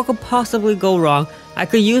 What could possibly go wrong? I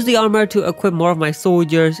could use the armor to equip more of my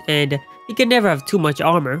soldiers, and you can never have too much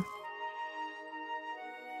armor.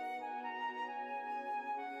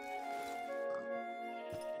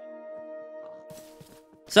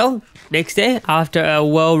 So, next day, after a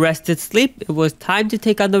well-rested sleep, it was time to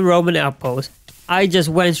take on the Roman outpost. I just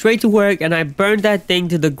went straight to work and I burned that thing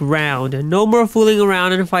to the ground. No more fooling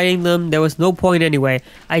around and fighting them. There was no point anyway.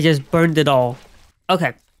 I just burned it all.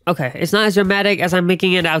 Okay, it's not as dramatic as I'm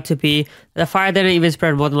making it out to be. The fire didn't even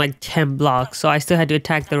spread more than like 10 blocks, so I still had to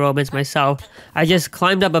attack the Romans myself. I just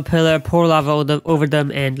climbed up a pillar, poured lava over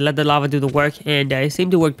them, and let the lava do the work, and it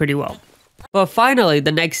seemed to work pretty well. But finally,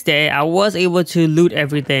 the next day, I was able to loot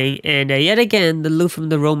everything, and yet again, the loot from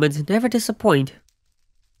the Romans never disappoint.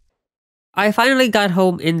 I finally got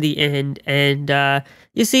home in the end, and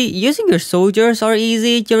you see, using your soldiers are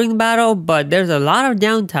easy during battle, but there's a lot of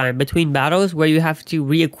downtime between battles where you have to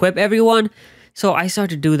re-equip everyone. So I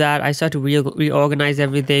started to do that. I started to reorganize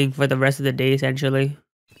everything for the rest of the day, essentially.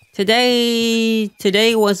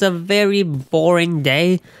 Today was a very boring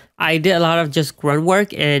day. I did a lot of just grunt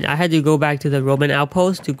work, and I had to go back to the Roman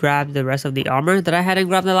outpost to grab the rest of the armor that I hadn't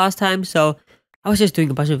grabbed the last time, so I was just doing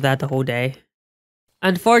a bunch of that the whole day.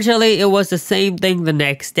 Unfortunately, it was the same thing the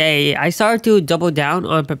next day. I started to double down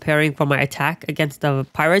on preparing for my attack against the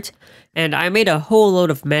pirates, and I made a whole load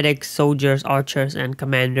of medics, soldiers, archers, and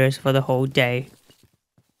commanders for the whole day.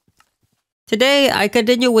 Today, I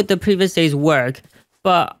continued with the previous day's work,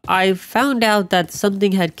 but I found out that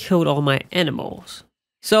something had killed all my animals.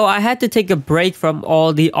 So I had to take a break from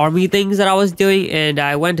all the army things that I was doing, and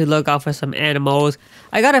I went to look out for some animals.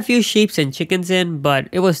 I got a few sheep and chickens in, but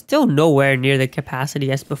it was still nowhere near the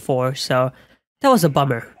capacity as before, so that was a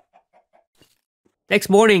bummer. Next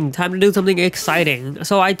morning, time to do something exciting.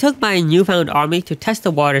 So I took my newfound army to test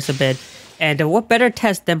the waters a bit, and what better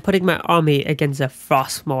test than putting my army against a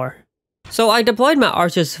Frostmourne? So I deployed my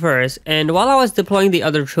archers first, and while I was deploying the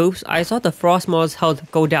other troops, I saw the Frostmourne's health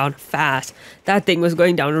go down fast. That thing was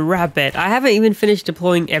going down rapid. I haven't even finished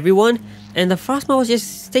deploying everyone, and the Frostmourne was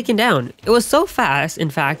just sticking down. It was so fast, in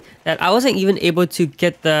fact, that I wasn't even able to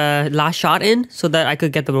get the last shot in so that I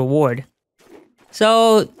could get the reward.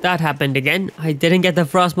 So that happened again. I didn't get the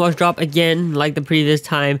Frostmourne drop again like the previous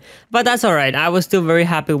time, but that's alright. I was still very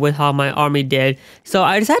happy with how my army did. So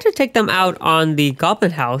I decided to take them out on the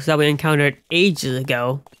Goblin house that we encountered ages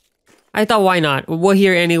ago. I thought, why not? We're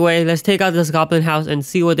here anyway. Let's take out this Goblin house and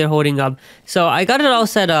see what they're holding up. So I got it all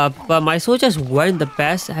set up, but my soldiers weren't the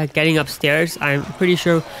best at getting upstairs. I'm pretty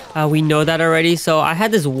sure we know that already. So I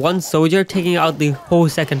had this one soldier taking out the whole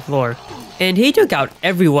second floor. And he took out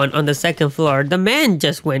everyone on the second floor. The man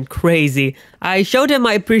just went crazy. I showed him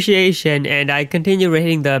my appreciation and I continued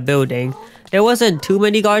raiding the building. There wasn't too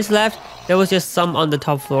many guards left. There was just some on the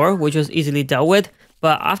top floor, which was easily dealt with.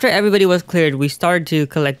 But after everybody was cleared, we started to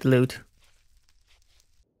collect loot.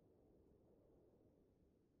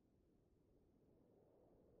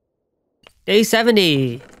 Day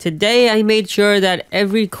 70. Today I made sure that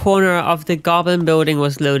every corner of the Goblin building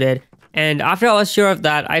was looted. And after I was sure of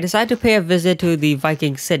that, I decided to pay a visit to the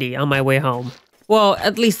Viking city on my way home. Well,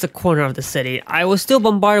 at least the corner of the city. I was still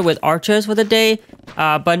bombarded with archers for the day,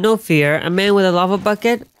 but no fear, a man with a lava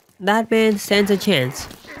bucket, that man stands a chance.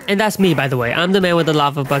 And that's me, by the way. I'm the man with the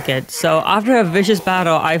lava bucket. So after a vicious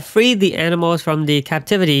battle, I freed the animals from the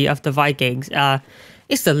captivity of the Vikings.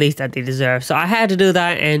 It's the least that they deserve. So I had to do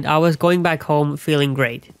that, and I was going back home feeling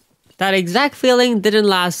great. That exact feeling didn't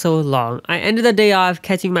last so long. I ended the day off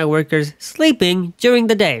catching my workers sleeping during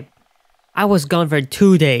the day. I was gone for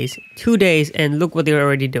 2 days. 2 days, and look what they were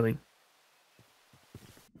already doing.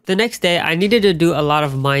 The next day, I needed to do a lot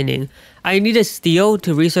of mining. I needed steel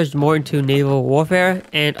to research more into naval warfare,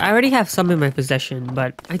 and I already have some in my possession,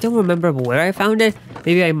 but I don't remember where I found it.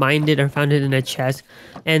 Maybe I mined it or found it in a chest.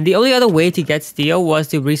 And the only other way to get steel was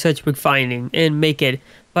to research refining and make it.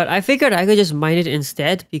 But I figured I could just mine it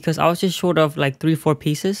instead because I was just short of like 3-4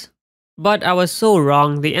 pieces. But I was so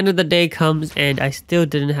wrong. The end of the day comes and I still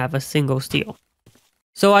didn't have a single steel.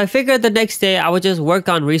 So I figured the next day I would just work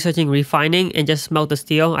on researching refining and just smelt the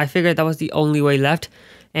steel. I figured that was the only way left.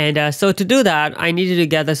 And so to do that, I needed to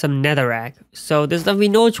gather some netherrack. So there's gonna be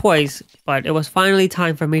no choice, but it was finally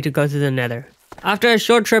time for me to go to the nether. After a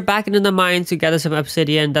short trip back into the mines to gather some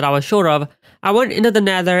obsidian that I was short of, I went into the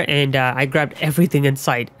nether and I grabbed everything in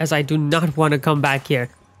sight, as I do not want to come back here.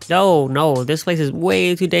 No, this place is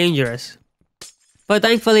way too dangerous. But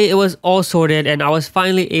thankfully it was all sorted and I was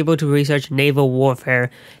finally able to research naval warfare.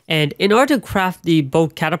 And in order to craft the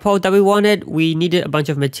boat catapult that we wanted, we needed a bunch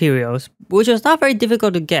of materials, which was not very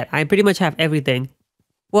difficult to get. I pretty much have everything.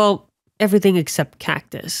 Well, everything except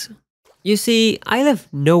cactus. You see, I live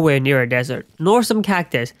nowhere near a desert, nor some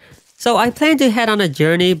cactus. So I planned to head on a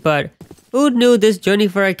journey, but who knew this journey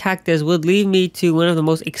for a cactus would lead me to one of the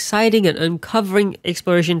most exciting and uncovering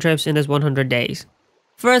exploration trips in this 100 days.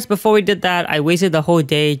 First, before we did that, I wasted the whole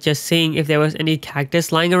day just seeing if there was any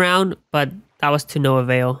cactus lying around, but that was to no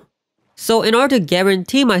avail. So in order to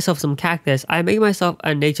guarantee myself some cactus, I made myself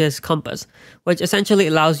a nature's compass, which essentially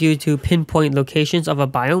allows you to pinpoint locations of a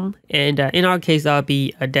biome, and in our case that would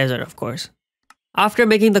be a desert, of course. After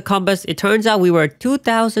making the compass, it turns out we were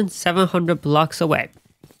 2,700 blocks away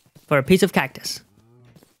for a piece of cactus.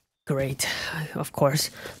 Great, of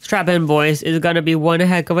course. Strap in, boys, it's gonna be one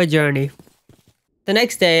heck of a journey. The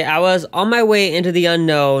next day, I was on my way into the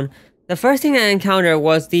unknown. The first thing I encountered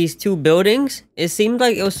was these two buildings. It seemed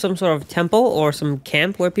like it was some sort of temple or some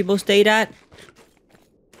camp where people stayed at.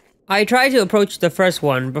 I tried to approach the first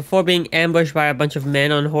one before being ambushed by a bunch of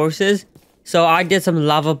men on horses. So I did some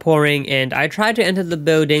lava pouring and I tried to enter the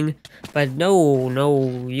building, but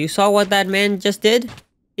no, you saw what that man just did?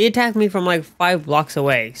 He attacked me from like 5 blocks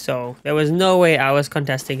away, so there was no way I was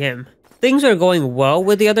contesting him. Things were going well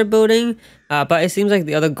with the other building, but it seems like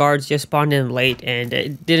the other guards just spawned in late and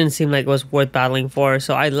it didn't seem like it was worth battling for,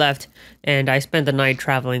 so I left and I spent the night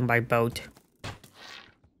traveling by boat.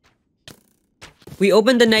 We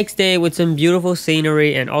opened the next day with some beautiful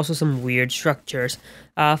scenery and also some weird structures.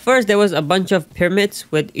 First, there was a bunch of pyramids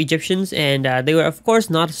with Egyptians and they were of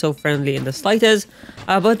course not so friendly in the slightest,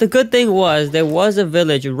 but the good thing was there was a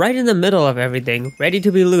village right in the middle of everything, ready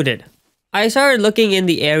to be looted. I started looking in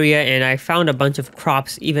the area and I found a bunch of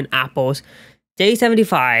crops, even apples. Day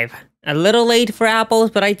 75. A little late for apples,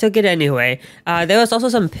 but I took it anyway. There was also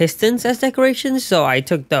some pistons as decorations, so I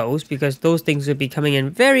took those because those things would be coming in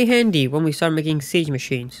very handy when we start making siege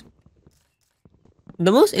machines.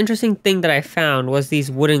 The most interesting thing that I found was these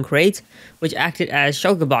wooden crates, which acted as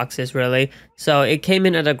shulker boxes really, so it came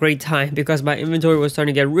in at a great time because my inventory was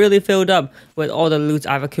starting to get really filled up with all the loot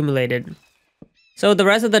I've accumulated. So the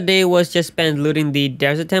rest of the day was just spent looting the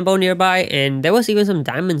desert temple nearby, and there was even some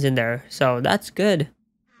diamonds in there, so that's good.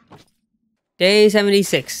 Day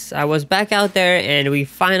 76, I was back out there and we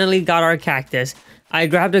finally got our cactus. I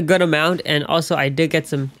grabbed a good amount, and also I did get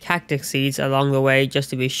some cactus seeds along the way just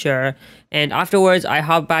to be sure. And afterwards I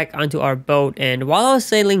hopped back onto our boat, and while I was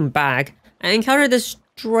sailing back, I encountered this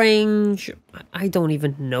strange... I don't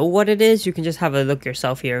even know what it is, you can just have a look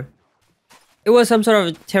yourself here. It was some sort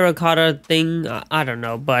of terracotta thing, I don't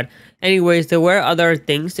know, but anyways, there were other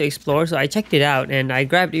things to explore, so I checked it out and I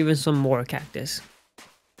grabbed even some more cactus.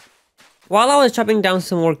 While I was chopping down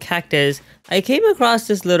some more cactus, I came across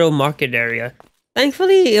this little market area.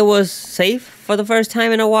 Thankfully, it was safe for the first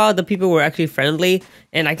time in a while. The people were actually friendly,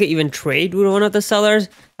 and I could even trade with one of the sellers.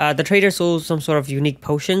 The trader sold some sort of unique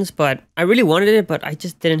potions, but I really wanted it, but I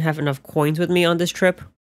just didn't have enough coins with me on this trip.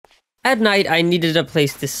 At night, I needed a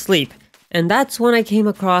place to sleep, and that's when I came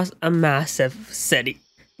across a massive city.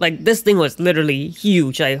 Like, this thing was literally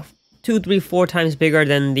huge, like 2, 3, 4 times bigger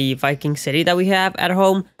than the Viking city that we have at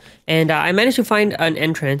home. And I managed to find an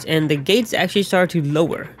entrance, and the gates actually started to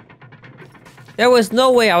lower. There was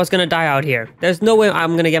no way I was gonna die out here. There's no way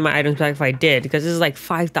I'm gonna get my items back if I did, because this is like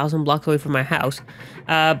 5,000 blocks away from my house.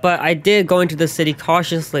 But I did go into the city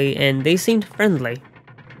cautiously, and they seemed friendly.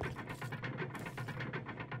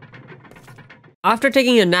 After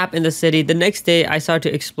taking a nap in the city, the next day I started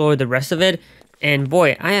to explore the rest of it, and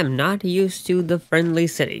boy, I am not used to the friendly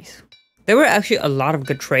cities. There were actually a lot of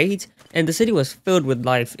good trades, and the city was filled with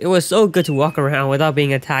life. It was so good to walk around without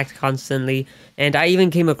being attacked constantly, and I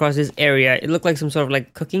even came across this area. It looked like some sort of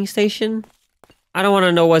like cooking station. I don't want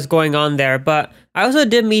to know what's going on there, but I also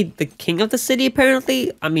did meet the king of the city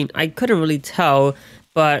apparently. I mean, I couldn't really tell,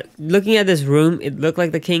 but looking at this room, it looked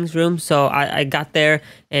like the king's room, so I got there,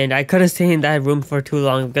 and I couldn't stay in that room for too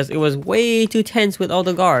long because it was way too tense with all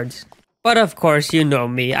the guards. But of course, you know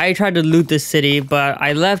me, I tried to loot this city, but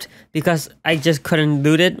I left because I just couldn't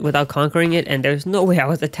loot it without conquering it, and there's no way I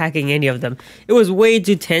was attacking any of them. It was way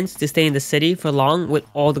too tense to stay in the city for long with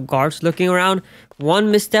all the guards looking around.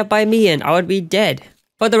 One misstep by me and I would be dead.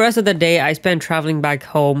 For the rest of the day, I spent traveling back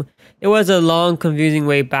home. It was a long, confusing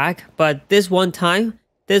way back, but this one time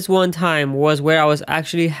was where I was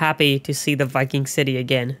actually happy to see the Viking city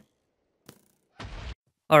again.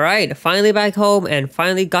 Alright, finally back home and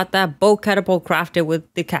finally got that bow catapult crafted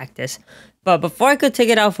with the cactus. But before I could take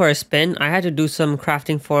it out for a spin, I had to do some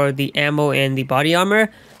crafting for the ammo and the body armor.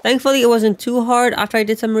 Thankfully, it wasn't too hard after I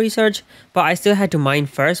did some research, but I still had to mine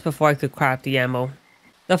first before I could craft the ammo.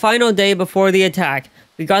 The final day before the attack,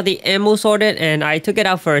 we got the ammo sorted and I took it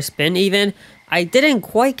out for a spin even. I didn't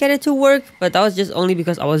quite get it to work, but that was just only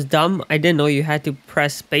because I was dumb. I didn't know you had to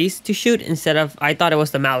press space to shoot instead of, I thought it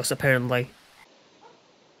was the mouse apparently.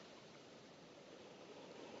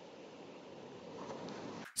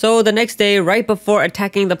 So the next day, right before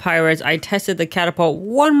attacking the pirates, I tested the catapult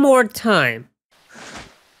one more time.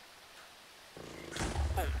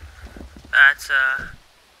 Oh, that's a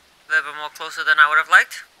little bit more closer than I would have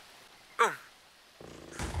liked. Boom.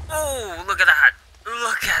 Oh, look at that.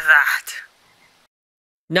 Look at that.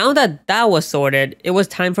 Now that that was sorted, it was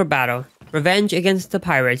time for battle. Revenge against the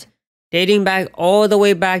pirates, dating back all the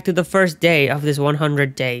way back to the first day of this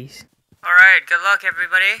 100 days. Alright, good luck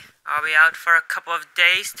everybody. I'll be out for a couple of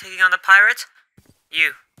days taking on the pirates.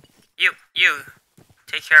 You.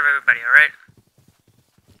 Take care of everybody, alright?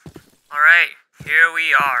 Alright, here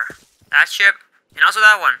we are. That ship, and also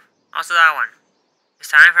that one.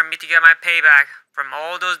 It's time for me to get my payback from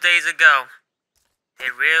all those days ago.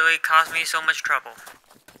 It really caused me so much trouble.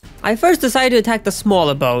 I first decided to attack the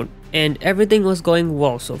smaller boat, and everything was going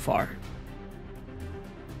well so far.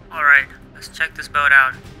 Alright, let's check this boat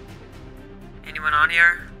out. Anyone on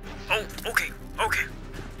here? Oh, okay.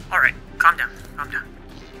 Alright, calm down.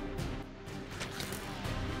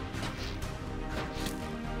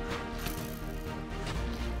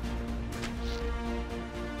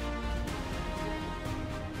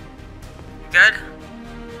 Good?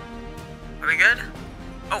 Are we good?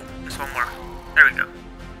 Oh, there's one more. There we go.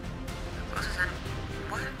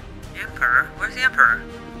 What? The Emperor? Where's the Emperor?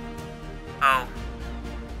 Oh.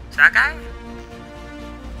 Is that guy?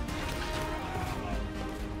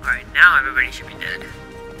 Alright, now everybody should be dead.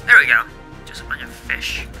 There we go. Just a bunch of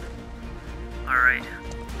fish. Alright.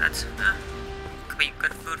 That's... be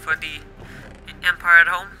good food for the Empire at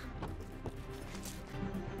home.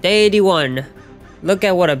 Day 81. Look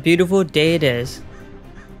at what a beautiful day it is.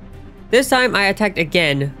 This time I attacked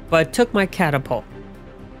again, but took my catapult.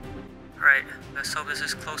 Alright, let's hope this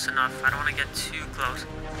is close enough. I don't want to get too close.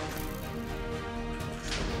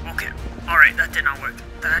 Okay, alright, that did not work.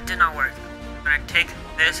 That did not work. I'm gonna take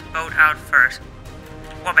this boat out first.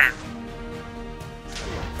 Wha-bam.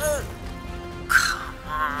 Come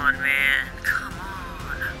on, man. Come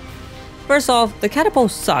on. First off, the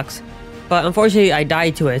catapult sucks. But unfortunately, I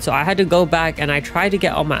died to it, so I had to go back and I tried to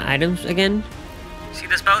get all my items again. See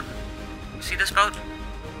this boat? See this boat?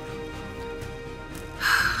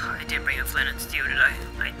 I didn't bring a flint and steel, did I?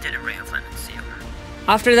 I didn't bring a flint and steel.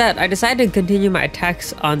 After that, I decided to continue my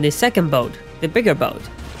attacks on the second boat, the bigger boat.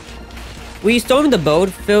 We stormed the boat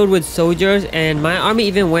filled with soldiers, and my army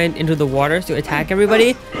even went into the waters to attack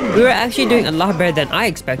everybody. We were actually doing a lot better than I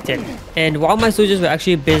expected. And while my soldiers were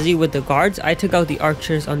actually busy with the guards, I took out the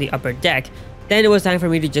archers on the upper deck. Then it was time for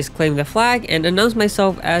me to just claim the flag and announce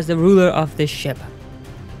myself as the ruler of this ship.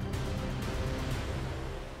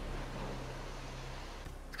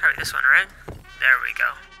 Carry this one, right? There we go.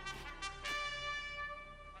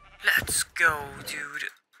 Let's go, dude.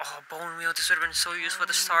 Oh, bone meal, this would have been so useful at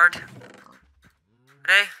the start.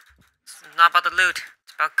 Today, it's not about the loot.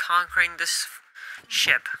 It's about conquering this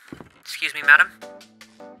ship. Excuse me, madam.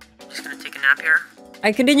 Just gonna take a nap here.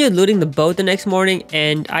 I continued looting the boat the next morning,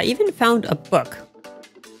 and I even found a book.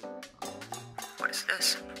 What is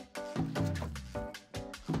this?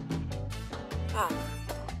 Whoa.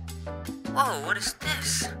 Whoa, what is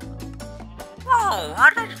this? Whoa, how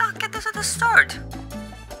did I not get this at the start?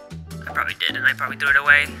 I probably did, and I probably threw it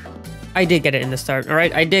away. I did get it in the start,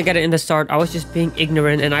 alright? I did get it in the start. I was just being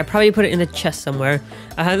ignorant, and I probably put it in the chest somewhere.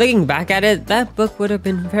 Looking back at it, that book would have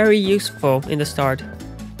been very useful in the start.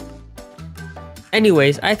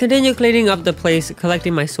 Anyways, I continued cleaning up the place,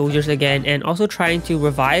 collecting my soldiers again, and also trying to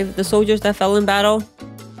revive the soldiers that fell in battle.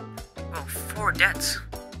 Oh, 4 deaths.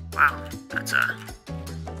 Wow, that's a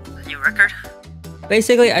new record.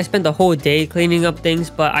 Basically, I spent the whole day cleaning up things,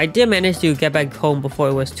 but I did manage to get back home before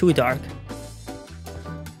it was too dark.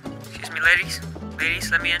 Excuse me, ladies.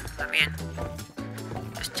 Ladies, let me in. Let me in.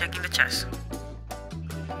 Just checking the chest.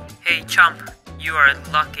 Hey, chump. You are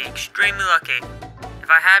lucky. Extremely lucky. If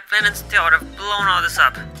I had flint and steel, I would have blown all this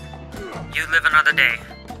up. You live another day.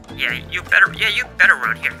 Yeah, you better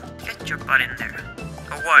run here. Get your butt in there.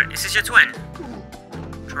 Or what? Is this your twin?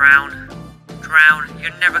 Drown. Drown.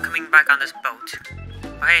 You're never coming back on this boat.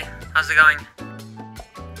 Oh, hey, how's it going?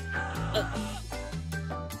 Oh.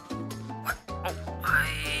 What? Oh,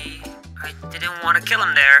 I didn't want to kill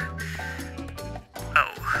him there.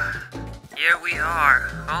 Oh. Here we are.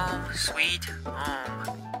 Home, sweet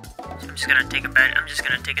home. So I'm just gonna take a bed. I'm just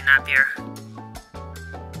gonna take a nap here.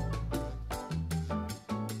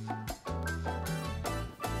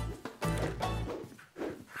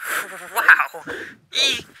 Wow.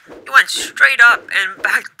 He went straight up and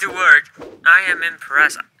back to work. I am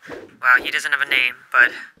impressed. Wow, he doesn't have a name,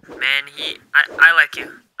 but man, I like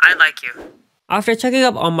you. I like you. After checking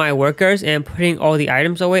up on my workers and putting all the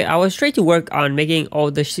items away, I was straight to work on making all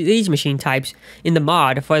the siege machine types in the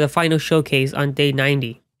mod for the final showcase on day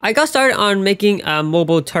 90. I got started on making a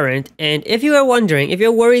mobile turret, and if you are wondering, if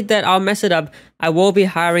you're worried that I'll mess it up, I will be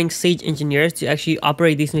hiring siege engineers to actually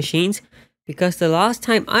operate these machines, because the last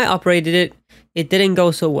time I operated it, it didn't go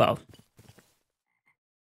so well.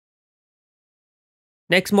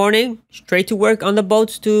 Next morning, straight to work on the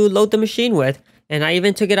boats to load the machine with, and I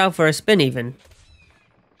even took it out for a spin even.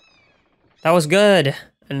 That was good.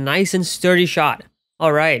 A nice and sturdy shot.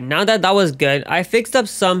 Alright, now that was good, I fixed up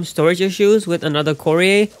some storage issues with another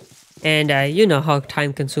courier, and you know how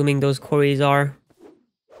time consuming those couriers are.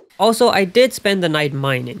 Also, I did spend the night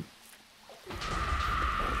mining.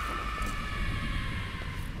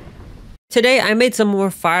 Today, I made some more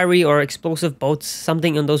fiery or explosive boats,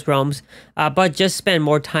 something in those realms, but just spent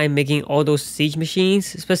more time making all those siege machines,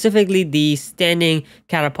 specifically the standing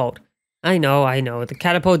catapult. I know, the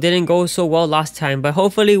catapult didn't go so well last time, but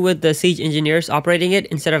hopefully with the siege engineers operating it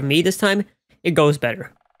instead of me this time, it goes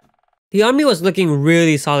better. The army was looking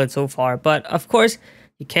really solid so far, but of course,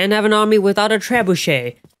 you can't have an army without a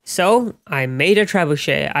trebuchet. So, I made a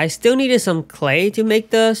trebuchet. I still needed some clay to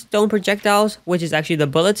make the stone projectiles, which is actually the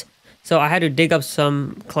bullets. So I had to dig up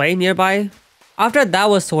some clay nearby. After that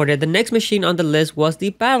was sorted, the next machine on the list was the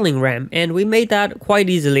battling ram, and we made that quite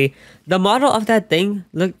easily. The model of that thing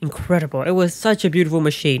looked incredible. It was such a beautiful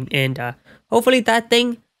machine, and hopefully that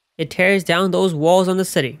thing, it tears down those walls on the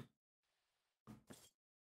city.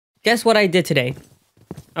 Guess what I did today?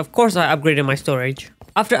 Of course I upgraded my storage.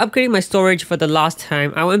 After upgrading my storage for the last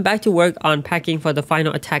time, I went back to work on packing for the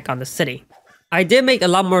final attack on the city. I did make a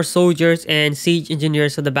lot more soldiers and siege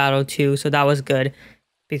engineers for the battle too, so that was good.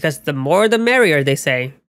 Because the more the merrier, they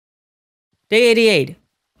say. Day 88.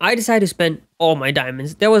 I decided to spend all my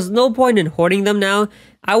diamonds. There was no point in hoarding them now.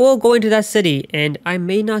 I will go into that city and I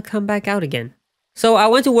may not come back out again. So I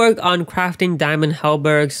went to work on crafting diamond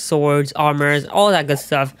halberds, swords, armors, all that good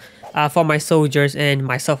stuff for my soldiers and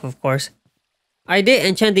myself, of course. I did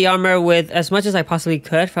enchant the armor with as much as I possibly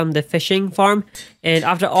could from the fishing farm, and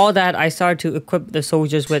after all that I started to equip the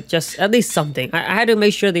soldiers with just at least something. I had to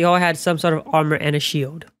make sure they all had some sort of armor and a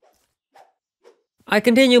shield. I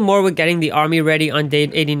continued more with getting the army ready on day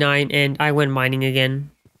 89 and I went mining again.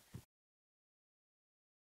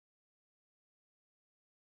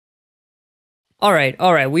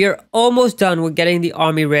 Alright, we are almost done with getting the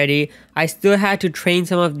army ready. I still had to train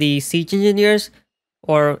some of the siege engineers.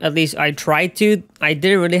 Or at least I tried to. I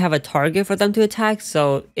didn't really have a target for them to attack,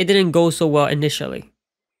 so it didn't go so well initially.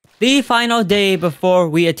 The final day before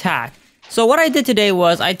we attack. So what I did today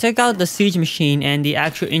was I took out the siege machine and the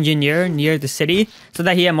actual engineer near the city so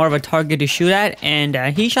that he had more of a target to shoot at, and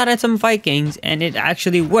he shot at some Vikings and it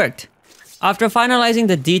actually worked. After finalizing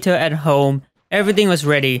the detail at home, everything was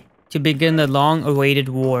ready to begin the long-awaited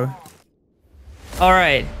war.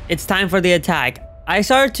 Alright, it's time for the attack. I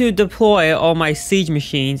started to deploy all my siege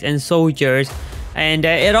machines and soldiers, and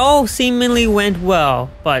it all seemingly went well,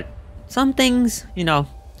 but some things,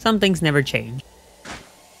 some things never change.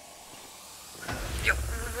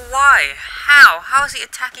 Why? How is he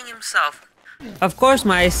attacking himself? Of course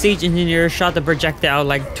my siege engineer shot the projectile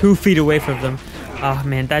like 2 feet away from them. Oh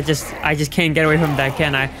man, I just can't get away from that,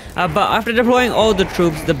 can I? But after deploying all the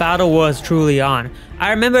troops, the battle was truly on.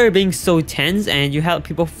 I remember it being so tense and you had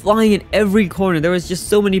people flying in every corner. There was just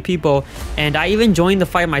so many people and I even joined the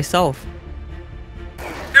fight myself.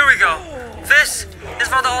 Here we go. This is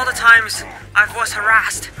for all the times I was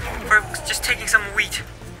harassed for just taking some wheat.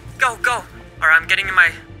 Go. Alright, I'm getting in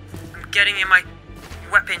my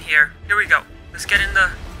weapon here. Here we go. Let's get in the...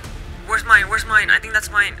 Where's mine? I think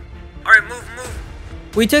that's mine. Alright, move.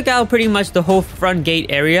 We took out pretty much the whole front gate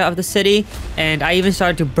area of the city, and I even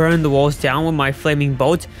started to burn the walls down with my flaming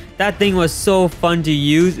bolt. That thing was so fun to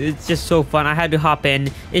use. It's just so fun. I had to hop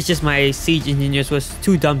in. It's just my siege engineers was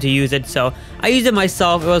too dumb to use it, so I used it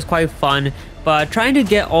myself. It was quite fun, but trying to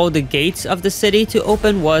get all the gates of the city to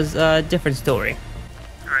open was a different story.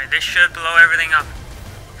 Alright, this should blow everything up.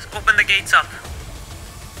 Let's open the gates up.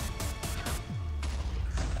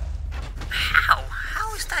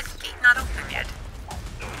 How is that gate not open yet?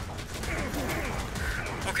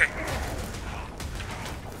 Okay.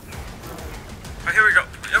 Alright, here we go.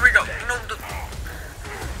 No.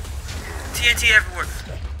 TNT everywhere.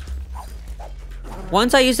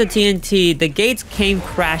 Once I used the TNT, the gates came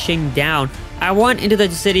crashing down. I went into the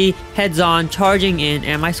city heads on, charging in,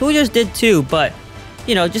 and my soldiers did too, but,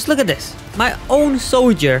 just look at this. My own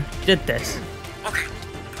soldier did this. Okay.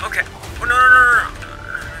 Oh, no.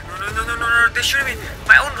 They're shooting me.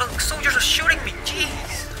 My own soldiers are shooting me.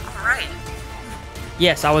 Jeez. Alright.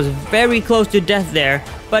 Yes, I was very close to death there,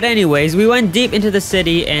 but anyways, we went deep into the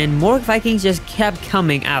city and more Vikings just kept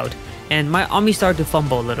coming out, and my army started to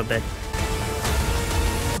fumble a little bit.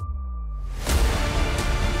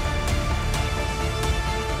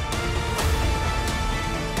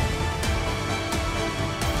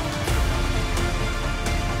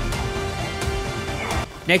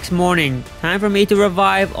 Next morning, time for me to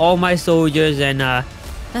revive all my soldiers, and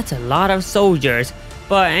that's a lot of soldiers.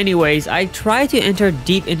 But anyways, I tried to enter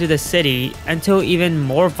deep into the city until even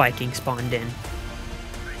more Vikings spawned in.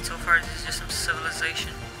 Right, so far this is just some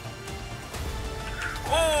civilization.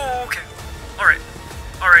 Oh, okay. Alright,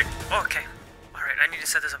 okay. Alright, I need to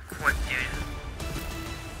set this up quick, dude.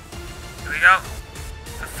 Here we go.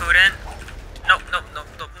 Put food in. Nope.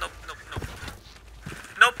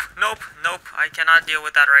 Nope. I cannot deal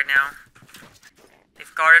with that right now.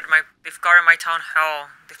 They've guarded my town hall.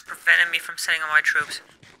 They've prevented me from sending all my troops.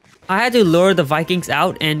 I had to lure the Vikings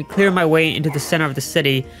out and clear my way into the center of the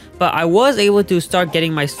city, but I was able to start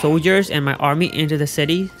getting my soldiers and my army into the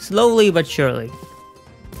city, slowly but surely.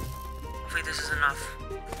 Hopefully this is enough.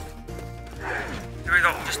 Here we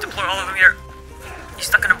go, just deploy all of them here. He's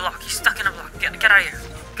stuck in a block, Get out of here.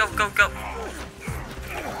 Go.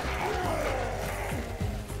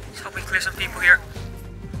 Let's hope we clear some people here.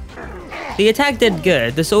 The attack did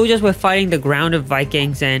good. The soldiers were fighting the grounded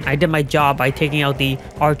Vikings, and I did my job by taking out the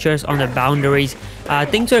archers on the boundaries.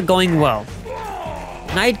 Things were going well.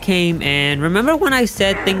 Night came, and remember when I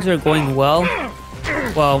said things were going well?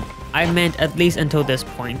 Well, I meant at least until this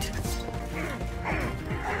point.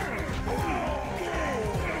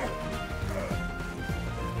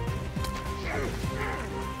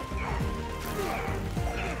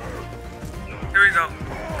 you go.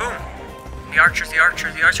 Boom. The archers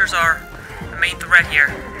are the main threat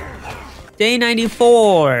here. Day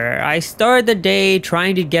 94. I started the day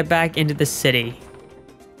trying to get back into the city.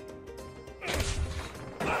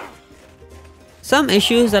 Some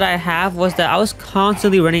issues that I have was that I was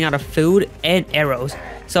constantly running out of food and arrows,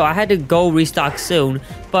 so I had to go restock soon,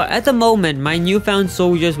 but at the moment my newfound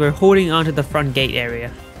soldiers were holding on to the front gate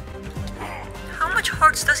area. How much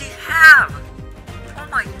hearts does he have? Oh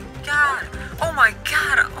my god! Oh my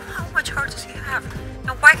god! How much hearts does he have?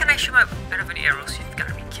 Now why can't I shoot my out of any arrows? You've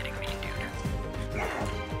gotta be kidding me, dude.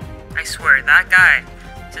 I swear, that guy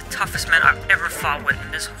is the toughest man I've ever fought with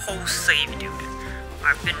in this whole save, dude.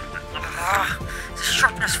 I've been... it's a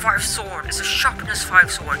sharpness 5 sword. It's a sharpness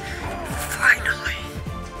 5 sword. Finally.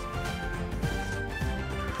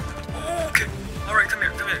 Okay. Alright, come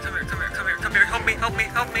here. Help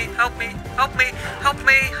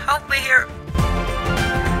me here.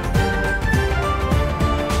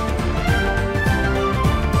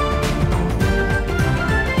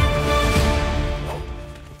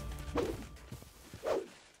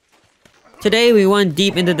 Today we went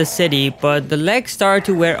deep into the city, but the legs started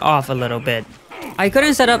to wear off a little bit. I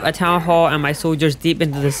couldn't set up a town hall and my soldiers deep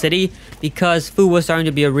into the city because food was starting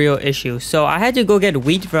to be a real issue. So I had to go get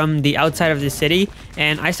wheat from the outside of the city,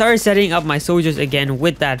 and I started setting up my soldiers again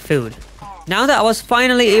with that food. Now that I was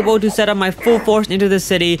finally able to set up my full force into the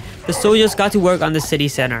city, the soldiers got to work on the city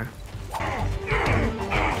center.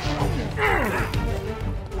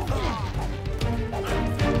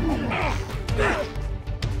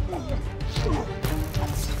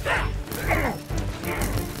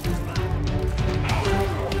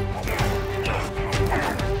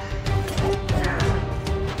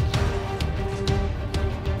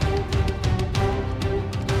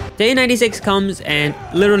 Day 96 comes and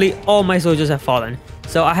literally all my soldiers have fallen.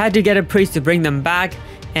 So I had to get a priest to bring them back,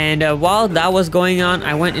 and while that was going on,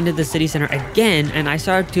 I went into the city center again and I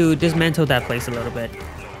started to dismantle that place a little bit.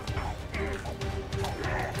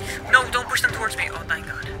 No, don't push them towards me. Oh, thank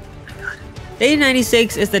God. Thank God. Day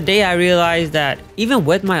 96 is the day I realized that even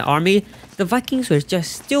with my army, the Vikings were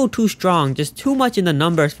just still too strong, just too much in the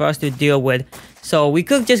numbers for us to deal with. So we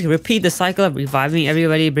could just repeat the cycle of reviving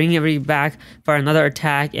everybody, bringing everybody back for another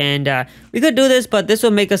attack, and we could do this, but this will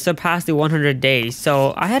make us surpass the 100 days.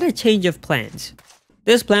 So I had a change of plans.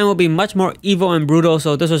 This plan will be much more evil and brutal,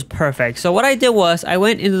 so this was perfect. So what I did was I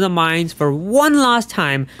went into the mines for one last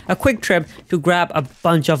time, a quick trip to grab a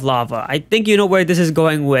bunch of lava. I think you know where this is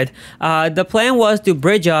going with. The plan was to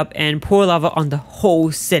bridge up and pour lava on the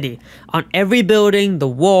whole city, on every building, the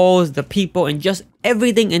walls, the people, and just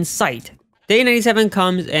everything in sight. Day 97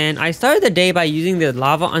 comes and I started the day by using the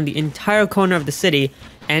lava on the entire corner of the city,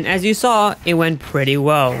 and as you saw, it went pretty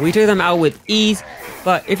well. We took them out with ease,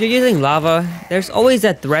 but if you're using lava, there's always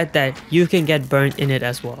that threat that you can get burnt in it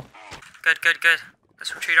as well. Good.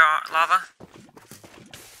 Let's retreat our lava.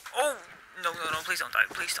 Oh, no, please don't die.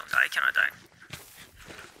 Please don't die. I cannot die.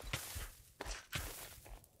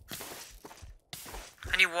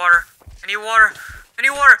 I need water.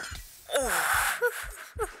 Oh.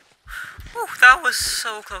 Ooh, that was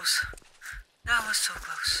so close.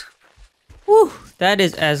 Whew, that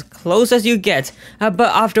is as close as you get. But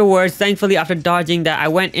afterwards, thankfully after dodging that, I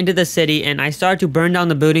went into the city and I started to burn down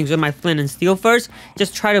the buildings with my flint and steel first.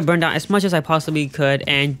 Just try to burn down as much as I possibly could,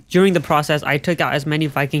 and during the process, I took out as many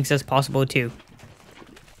Vikings as possible too.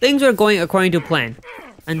 Things were going according to plan,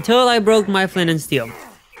 until I broke my flint and steel.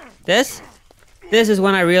 This is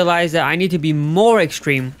when I realized that I need to be more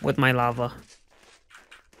extreme with my lava.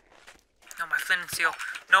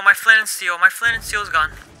 My flint and steel's gone.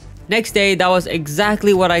 Next day, that was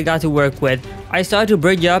exactly what I got to work with. I started to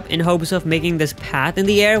bridge up in hopes of making this path in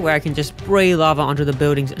the air where I can just spray lava onto the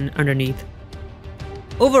buildings and underneath.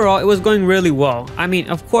 Overall, it was going really well. I mean,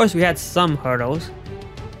 of course we had some hurdles.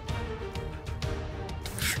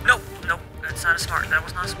 No, that's not smart. That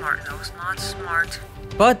was not smart.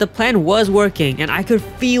 But the plan was working, and I could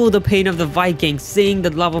feel the pain of the Vikings seeing the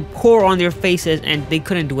lava pour on their faces, and they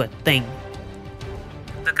couldn't do a thing.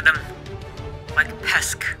 Look at them, like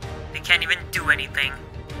pesk. They can't even do anything.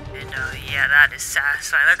 And yeah, that is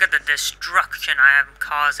satisfying. Look at the destruction I am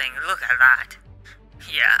causing. Look at that.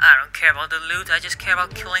 Yeah, I don't care about the loot. I just care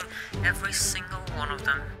about killing every single one of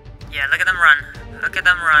them. Yeah, look at them run.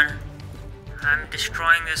 I'm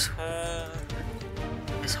destroying this whole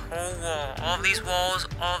wall. All of these walls,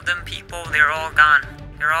 all of them people, they're all gone.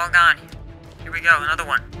 Here we go, another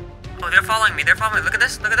one. Oh, they're following me. Look at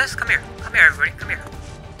this. Come here, everybody, come here.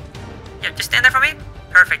 Yeah, just stand there for me.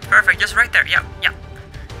 Perfect. Just right there. Yep. Yeah,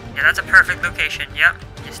 that's a perfect location. Yep.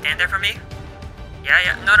 Just stand there for me.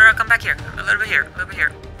 Yeah. No, come back here. A little bit here.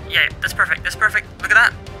 Yeah, that's perfect. That's perfect. Look at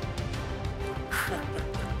that.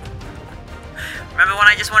 Remember when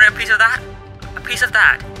I just wanted a piece of that? A piece of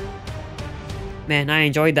that. Man, I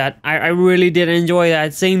enjoyed that. I really did enjoy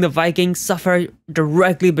that. Seeing the Vikings suffer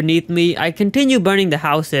directly beneath me. I continued burning the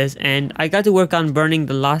houses, and I got to work on burning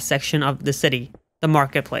the last section of the city, the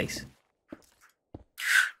marketplace.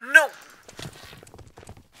 No!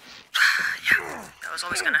 Yeah, that was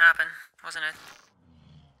always gonna happen, wasn't it?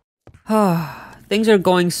 Things are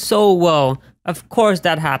going so well. Of course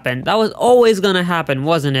that happened. That was always gonna happen,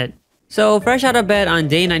 wasn't it? So, fresh out of bed on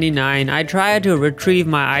day 99, I tried to retrieve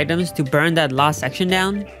my items to burn that last section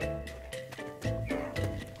down.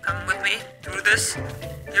 Come with me through this.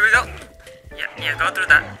 Here we go. Yeah, go through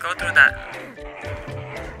that. Go through that.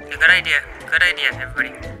 Yeah, good idea. Good idea,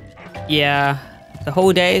 everybody. Yeah, the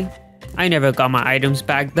whole day, I never got my items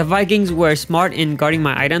back. The Vikings were smart in guarding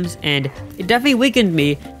my items, and it definitely weakened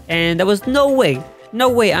me, and there was no way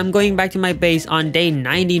I'm going back to my base on day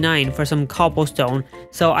 99 for some cobblestone.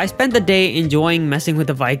 So I spent the day enjoying messing with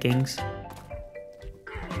the Vikings.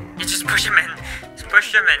 You just push him in. Just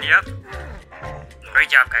push him in, yep. Great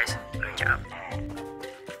job, guys. Great job.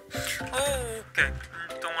 Oh, okay.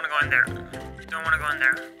 Don't want to go in there. Don't want to go in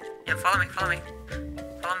there. Yeah, follow me, follow me.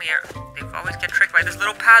 Follow me here. They always get tricked by this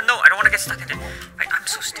little pad. No, I don't want to get stuck in it. I'm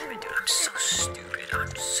so stupid, dude. I'm so stupid.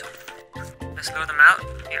 Let's lure them out.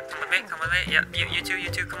 Here, come with me, come with me. Yeah, you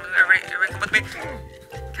too, come with me. Everybody come with me.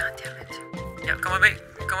 God damn it. Yeah, come with me,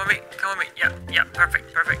 come with me, come with me. Yeah,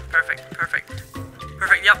 perfect.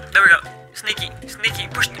 Yep, there we go. Sneaky.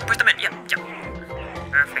 Push them in. Yep.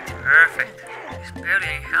 Perfect. There's barely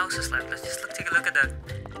any houses left. Let's just take a look at the.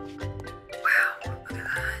 Wow, look at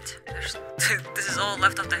that. This is all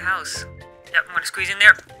left of the house. Yep, I'm gonna squeeze in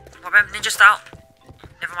there. Wabam, ninja style.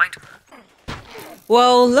 Never mind.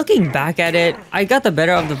 Well, looking back at it, I got the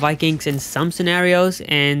better of the Vikings in some scenarios,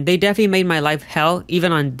 and they definitely made my life hell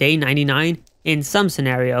even on day 99 in some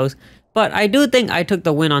scenarios, but I do think I took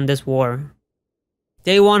the win on this war.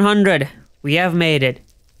 Day 100, we have made it.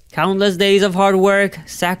 Countless days of hard work,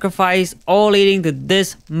 sacrifice, all leading to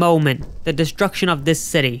this moment, the destruction of this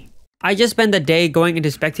city. I just spent the day going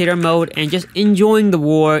into spectator mode and just enjoying the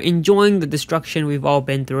war, enjoying the destruction we've all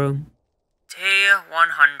been through. Day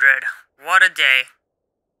 100, what a day.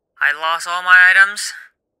 I lost all my items.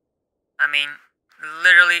 I mean,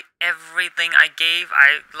 literally everything I gave.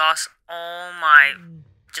 I lost all my...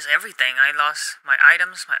 just everything. I lost my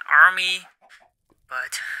items, my army.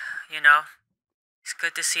 But, you know, it's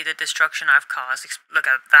good to see the destruction I've caused. Look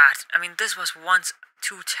at that. I mean, this was once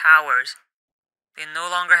 2 towers. They no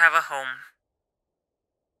longer have a home.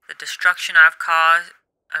 The destruction I've caused...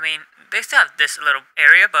 I mean, they still have this little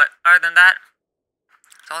area, but other than that,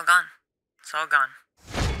 it's all gone. It's all gone.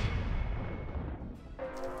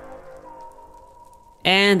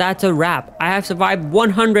 And that's a wrap. I have survived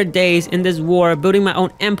 100 days in this war, building my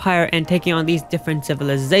own empire and taking on these different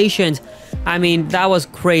civilizations. I mean, that was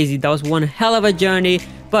crazy. That was one hell of a journey.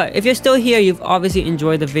 But if you're still here, you've obviously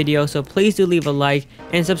enjoyed the video, so please do leave a like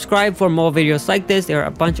and subscribe for more videos like this. There are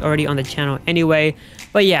a bunch already on the channel anyway.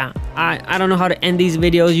 But yeah, I don't know how to end these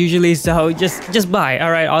videos usually, so just bye.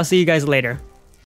 Alright, I'll see you guys later.